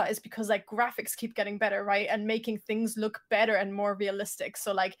part of that is because like graphics keep getting better, right? And making things look better and more realistic.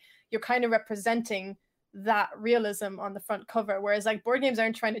 So like you're kind of representing that realism on the front cover. Whereas like board games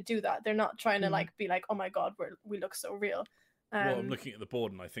aren't trying to do that. They're not trying to like be like, oh my God, we look so real. Well, I'm looking at the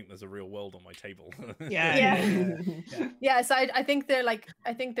board and I think there's a real world on my table. Yeah. So I think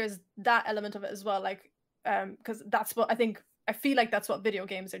I think there's that element of it as well. Like, because that's what I feel like that's what video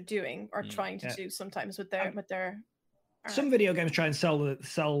games are doing or trying to do sometimes with their. Some video games try and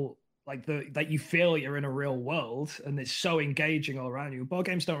sell like that you feel you're in a real world and it's so engaging all around you. Board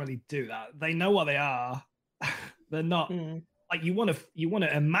games don't really do that. They know what they are. They're not like you want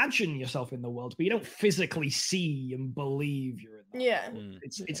to imagine yourself in the world, but you don't physically see and believe you're in that.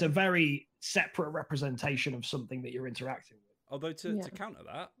 It's a very separate representation of something that you're interacting with. Although to counter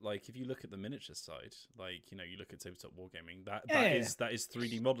that, like if you look at the miniature side, like you look at tabletop wargaming, that is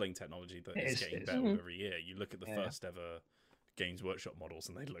 3D modeling technology that is getting better every year. You look at the first ever Games Workshop models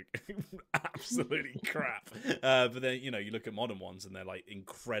and they look absolutely crap. But then you look at modern ones and they're like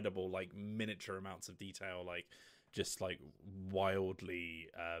incredible, like miniature amounts of detail, like just like wildly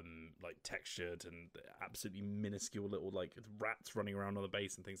like textured and absolutely minuscule little like rats running around on the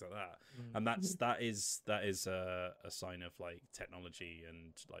base and things like that. And that is a sign of like technology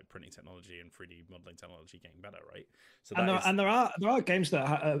and like printing technology and 3D modeling technology getting better, right? So there are games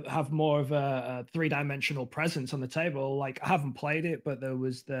that have more of a 3-dimensional presence on the table. Like I haven't played it, but there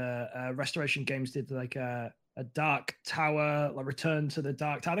was the Restoration Games did like a Dark Tower, like Return to the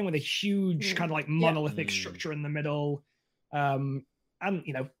Dark Tower, with a huge kind of like monolithic structure in the middle. And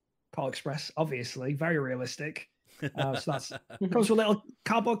Call Express, obviously, very realistic. So that's comes with little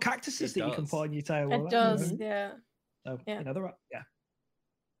cardboard cactuses that you can put on your table. It does, yeah. So yeah.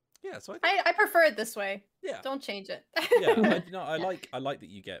 Yeah, so I prefer it this way. Yeah, don't change it. I like that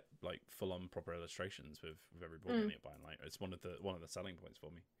you get like full on proper illustrations with every board game you buy. Like it's one of the selling points for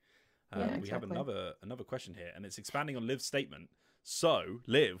me. We have another question here, and it's expanding on Liv's statement. So,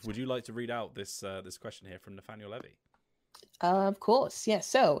 Liv, would you like to read out this question here from Nathaniel Levy? Of course, yes.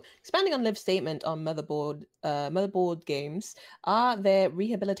 So, expanding on Liv's statement on motherboard games, are there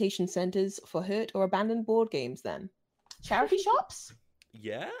rehabilitation centers for hurt or abandoned board games then? Charity shops?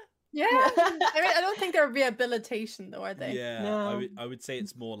 Yeah, Yeah, I mean, I don't think they're rehabilitation though, are they? Yeah, No. I would say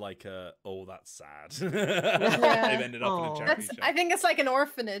it's more like oh, that's sad. Yeah. They've ended up in a Aw. charity That's, shop. I think it's like an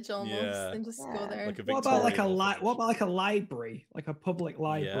orphanage almost, Yeah. and just go Yeah. there. Like a What about like a Victorian orphanage. what about like a library, like a public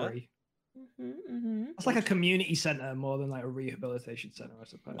library? It's like a community center more than like a rehabilitation center, I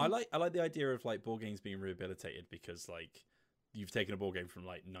suppose. I like the idea of like board games being rehabilitated because like you've taken a board game from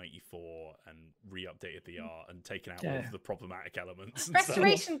like '94 and re-updated the art and taken out all Yeah. of the problematic elements. And stuff.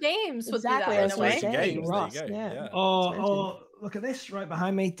 Restoration games would Exactly, do I that was in a way. Restoration saying, games. Ross, There you go. yeah. Yeah. Oh, look at this right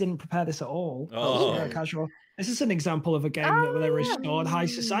behind me. Didn't prepare this at all. Oh. Very casual. This is an example of a game that they Oh, restored High yeah.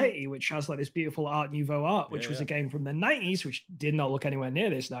 Society, which has like this beautiful Art Nouveau art, which Yeah, was yeah. a game from the 90s, which did not look anywhere near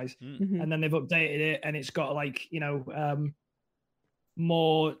this nice. Mm. And then they've updated it, and it's got like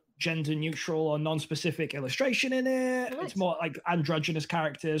more gender neutral or non-specific illustration in it. Nice. It's more like androgynous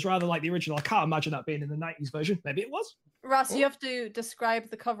characters rather like the original. I can't imagine that being in the 90s version. Maybe it was. Ross, you have to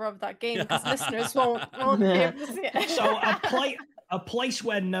describe the cover of that game because listeners won't be able to see it. So a place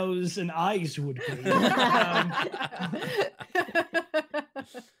where nose and eyes would be. Do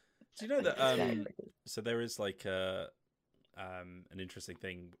you know that? Exactly. So there is like an interesting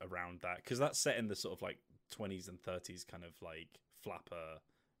thing around that because that's set in the sort of like 20s and 30s kind of like flapper.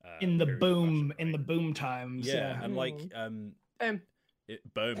 in the period of boom fashion, in the right? boom times. Yeah, and like Boom.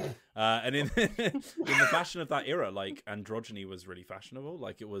 boom. And in in the fashion of that era, like androgyny was really fashionable.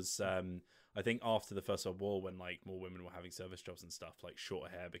 Like it was, I think after the First World War, when like more women were having service jobs and stuff, like shorter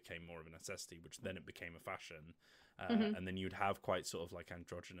hair became more of a necessity, which then it became a fashion. And then you'd have quite sort of like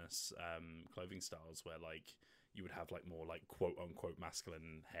androgynous clothing styles where like you would have like more like quote unquote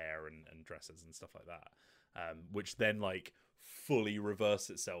masculine hair and dresses and stuff like that, which then like fully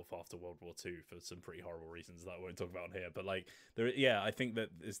reversed itself after World War II for some pretty horrible reasons that I won't talk about on here. But like I think that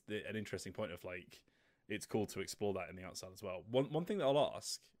is an interesting point of like it's cool to explore that in the outside as well. One thing that I'll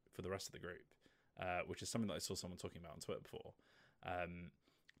ask for the rest of the group, which is something that I saw someone talking about on Twitter before.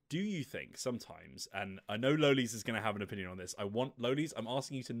 Do you think sometimes, and I know Lolies is going to have an opinion on this. Lolies, I'm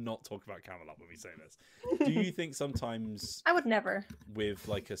asking you to not talk about Camelot when we say this. Do you think sometimes I would never. with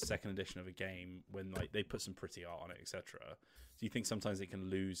like a second edition of a game, when like they put some pretty art on it, etc., do you think sometimes it can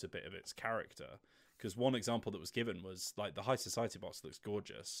lose a bit of its character? Because one example that was given was like the High Society box looks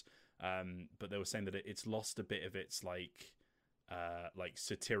gorgeous, but they were saying that it's lost a bit of its like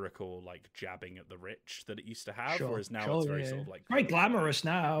satirical like jabbing at the rich that it used to have, whereas now it's very sort of like very glamorous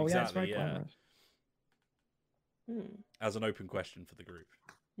now. Exactly, Yeah, it's very glamorous. As an open question for the group.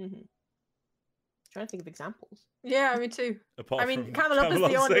 Trying to think of examples. Yeah, me too. Apart I mean, from Camelot is the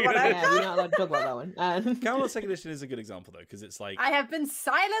Camelot's only one. second Yeah, we're not allowed to talk about that one. Camelot second edition is a good example though, because it's like I have been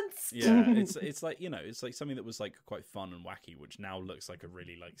silenced. yeah, it's like it's like something that was like quite fun and wacky, which now looks like a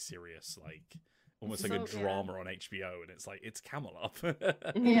really like serious like almost like a So, yeah. drama on HBO, and it's like it's Camelot.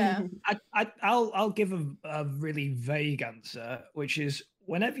 Yeah. I'll give a really vague answer, which is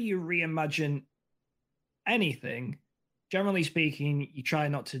whenever you reimagine anything, generally speaking, you try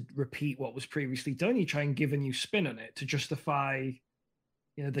not to repeat what was previously done. You try and give a new spin on it to justify,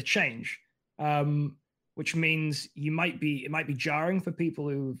 the change. Which means it might be jarring for people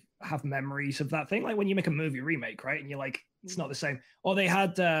who have memories of that thing. Like when you make a movie remake, right? And you're like, it's not the same. Or they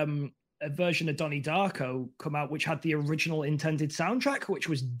had a version of Donnie Darko come out, which had the original intended soundtrack, which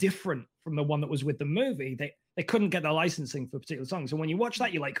was different from the one that was with the movie. They couldn't get the licensing for particular songs. And when you watch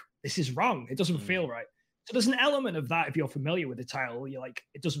that, you're like, this is wrong. It doesn't feel right. So there's an element of that. If you're familiar with the title, you're like,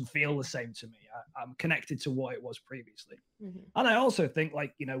 it doesn't feel the same to me. I'm connected to what it was previously. And I also think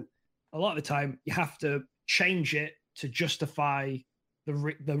a lot of the time you have to change it to justify the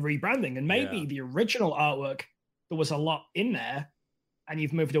rebranding. And maybe the original artwork, there was a lot in there, and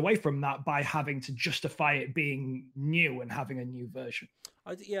you've moved away from that by having to justify it being new and having a new version.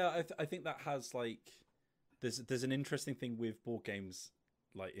 I think that has like there's an interesting thing with board games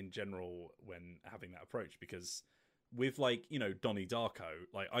like in general when having that approach, because with like Donnie Darko,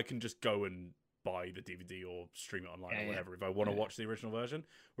 like I can just go and buy the DVD or stream it online or whatever if I want to watch the original version.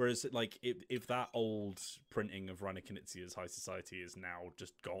 Whereas like if that old printing of Rainer Knizia's High Society is now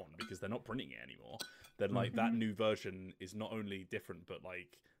just gone because they're not printing it anymore, then like that new version is not only different, but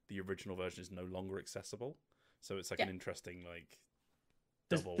like the original version is no longer accessible. So it's like an interesting like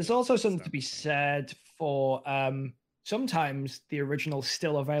double. There's also something to be said for sometimes the original's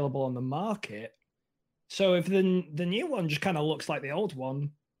still available on the market. So if the new one just kind of looks like the old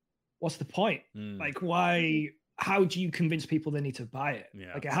one, what's the point? Like, why? How do you convince people they need to buy it?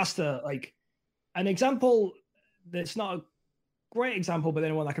 Like, it has to, like, an example that's not a great example, but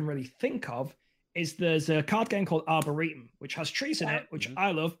anyone I can really think of is there's a card game called Arboretum, which has trees in it, which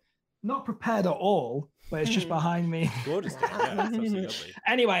I love. not prepared at all, but it's just behind me. Gorgeous. Yeah, it's absolutely lovely.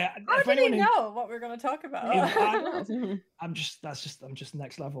 Anyway, How did you know what we're going to talk about? I'm just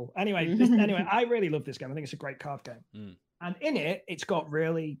next level. Anyway, I really love this game. I think it's a great card game, and in it, it's got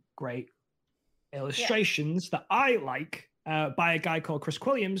really great illustrations that I like by a guy called Chris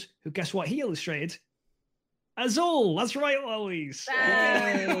Williams, who, guess what, he illustrated? Azul. That's right, Lois.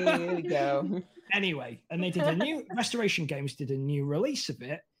 There we go. Anyway, and they did a new Restoration Games did a new release of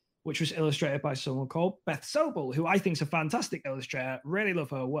it, which was illustrated by someone called Beth Sobel, who I think is a fantastic illustrator. Really love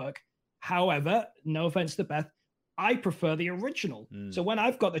her work. However, no offense to Beth, I prefer the original. So when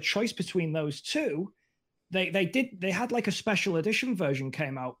I've got the choice between those two, they had like a special edition version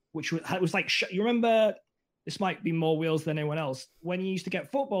came out, which was like, you remember, this might be more wheels than anyone else, when you used to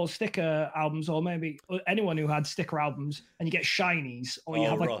get football sticker albums, or maybe anyone who had sticker albums, and you get shinies, or you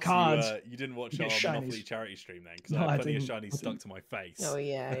have like Ross, cards. You didn't watch our Monopoly charity stream then, because No, I had plenty of shinies stuck to my face. Oh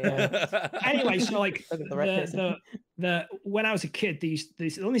yeah. Anyway, so like the when I was a kid,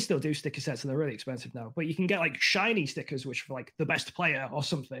 these only still do sticker sets, and they're really expensive now. But you can get like shiny stickers, which are like the best player or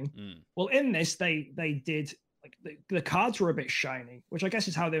something. Well, in this, they did like the cards were a bit shiny, which I guess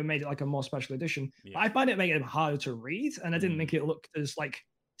is how they made it like a more special edition. Yeah. But I find it made it harder to read, and I didn't think it looked as like.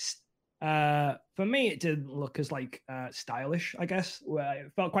 For me, it didn't look as like stylish. I guess where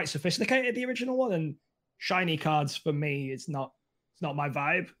it felt quite sophisticated, the original one, and shiny cards for me, it's not my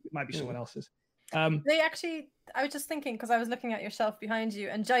vibe. It might be someone else's. They actually, I was just thinking, because I was looking at your shelf behind you,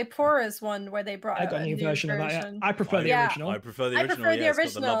 and Jaipur is one where they brought out a new version of that. Yeah. I prefer the original. I prefer the original.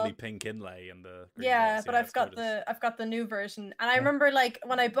 It's got the lovely pink inlay and the green bits. But I've got the new version, and I remember like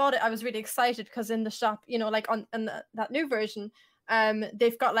when I bought it, I was really excited because in the shop, like that new version,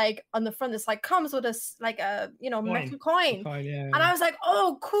 they've got like on the front, it's like comes with a like a metal coin, and I was like,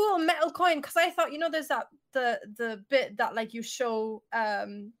 oh cool, metal coin, because I thought there's that the bit that like you show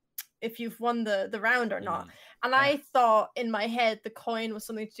if you've won the round or not. And I thought in my head the coin was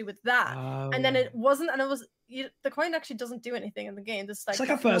something to do with that. And then it wasn't, and it was the coin actually doesn't do anything in the game. It's like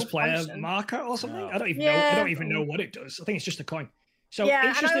a first player marker or something. No. I don't even know what it does. I think it's just a coin. So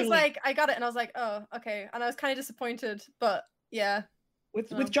and I was like, I got it, and I was like, oh, okay. And I was kind of disappointed, but yeah.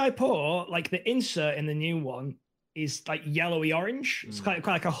 With Jaipur, like the insert in the new one is like yellowy orange. It's kind of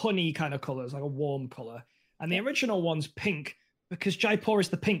like a honey kind of color. It's like a warm color. And the original one's pink, because Jaipur is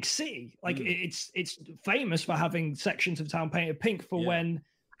the pink city. Like it's famous for having sections of town painted pink for when,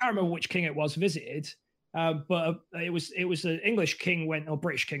 I can't remember which king it was visited, but it was an English king or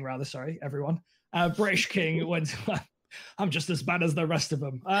British king rather, sorry, everyone. British king went, I'm just as bad as the rest of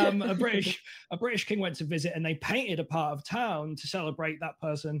them. A British king went to visit, and they painted a part of town to celebrate that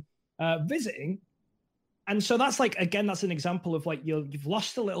person visiting. And so that's like, again, that's an example of like you've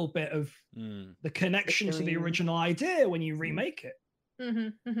lost a little bit of the connection to the original idea when you remake it.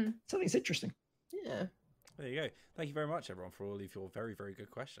 So I think it's interesting. Yeah. There you go. Thank you very much, everyone, for all of your very, very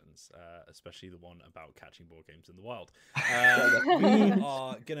good questions, especially the one about catching board games in the wild. We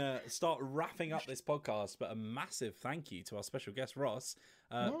are going to start wrapping up this podcast, but a massive thank you to our special guest, Ross.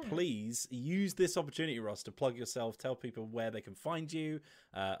 Please use this opportunity, Ross, to plug yourself, tell people where they can find you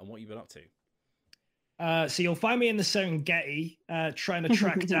and what you've been up to. So you'll find me in the Serengeti trying to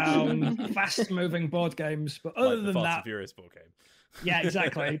track down fast-moving board games. But other than Fast that, and Furious board game. Yeah,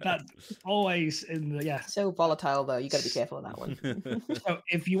 exactly. That's always in the So volatile though. You got to be careful of that one. So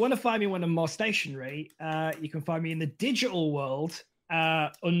if you want to find me when I'm more stationary, you can find me in the digital world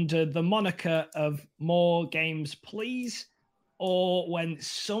under the moniker of More Games Please, or when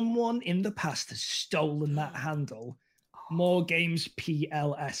someone in the past has stolen that handle, More Games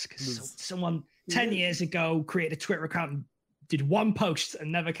PLS. Because someone 10 years ago created a Twitter account and did one post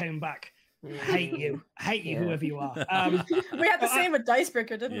and never came back. Hate you, whoever you are. We had the same with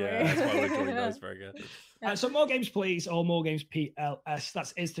Dicebreaker, didn't we? Yeah, that's why we joined Dicebreaker. So More Games Please or More Games PLS.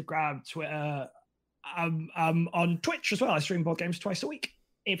 That's Instagram, Twitter. I'm on Twitch as well. I stream board games twice a week.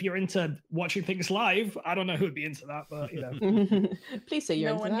 If you're into watching things live, I don't know who'd be into that, but Please say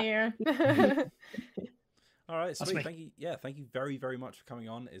you're no into one that. here. All right, sweet. Thank you. Yeah, thank you very, very much for coming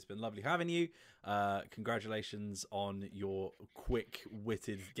on. It's been lovely having you. Congratulations on your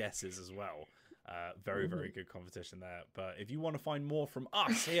quick-witted guesses as well. Very, very good competition there. But if you want to find more from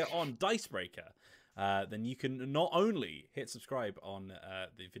us here on Dicebreaker, then you can not only hit subscribe on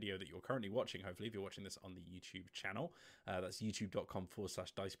the video that you're currently watching, hopefully, if you're watching this on the YouTube channel. That's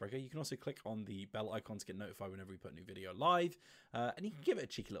youtube.com/Dicebreaker. You can also click on the bell icon to get notified whenever we put a new video live. And you can give it a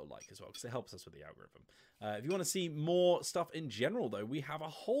cheeky little like as well, because it helps us with the algorithm. If you want to see more stuff in general, though, we have a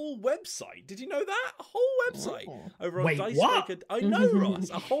whole website. Did you know that? A whole website over on Dicebreaker. What? I know, Ross.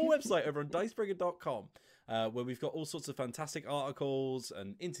 A whole website over on Dicebreaker.com. where we've got all sorts of fantastic articles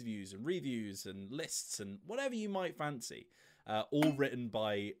and interviews and reviews and lists and whatever you might fancy. All written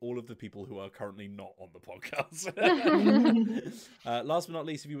by all of the people who are currently not on the podcast. Last but not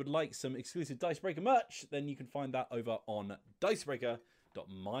least, if you would like some exclusive Dicebreaker merch, then you can find that over on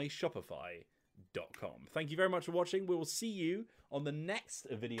dicebreaker.myshopify.com. Thank you very much for watching. We will see you on the next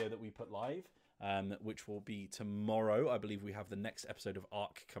video that we put live, which will be tomorrow. I believe we have the next episode of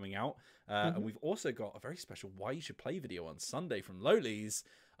Ark coming out. And we've also got a very special Why You Should Play video on Sunday from Lowlies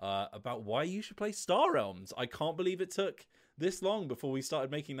about why you should play Star Realms. I can't believe it took this long before we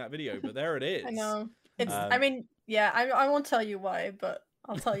started making that video, but there it is. I know. It's. I mean, yeah. I won't tell you why, but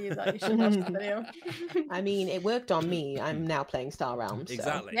I'll tell you that you should watch the video. I mean, it worked on me. I'm now playing Star Realms. So.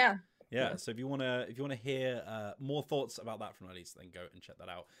 Exactly. Yeah. So if you wanna hear more thoughts about that from Elise, then go and check that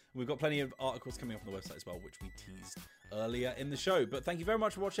out. And we've got plenty of articles coming up on the website as well, which we teased earlier in the show. But thank you very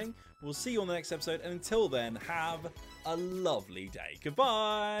much for watching. We'll see you on the next episode, and until then, have a lovely day.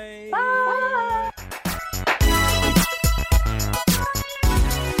 Goodbye. Bye.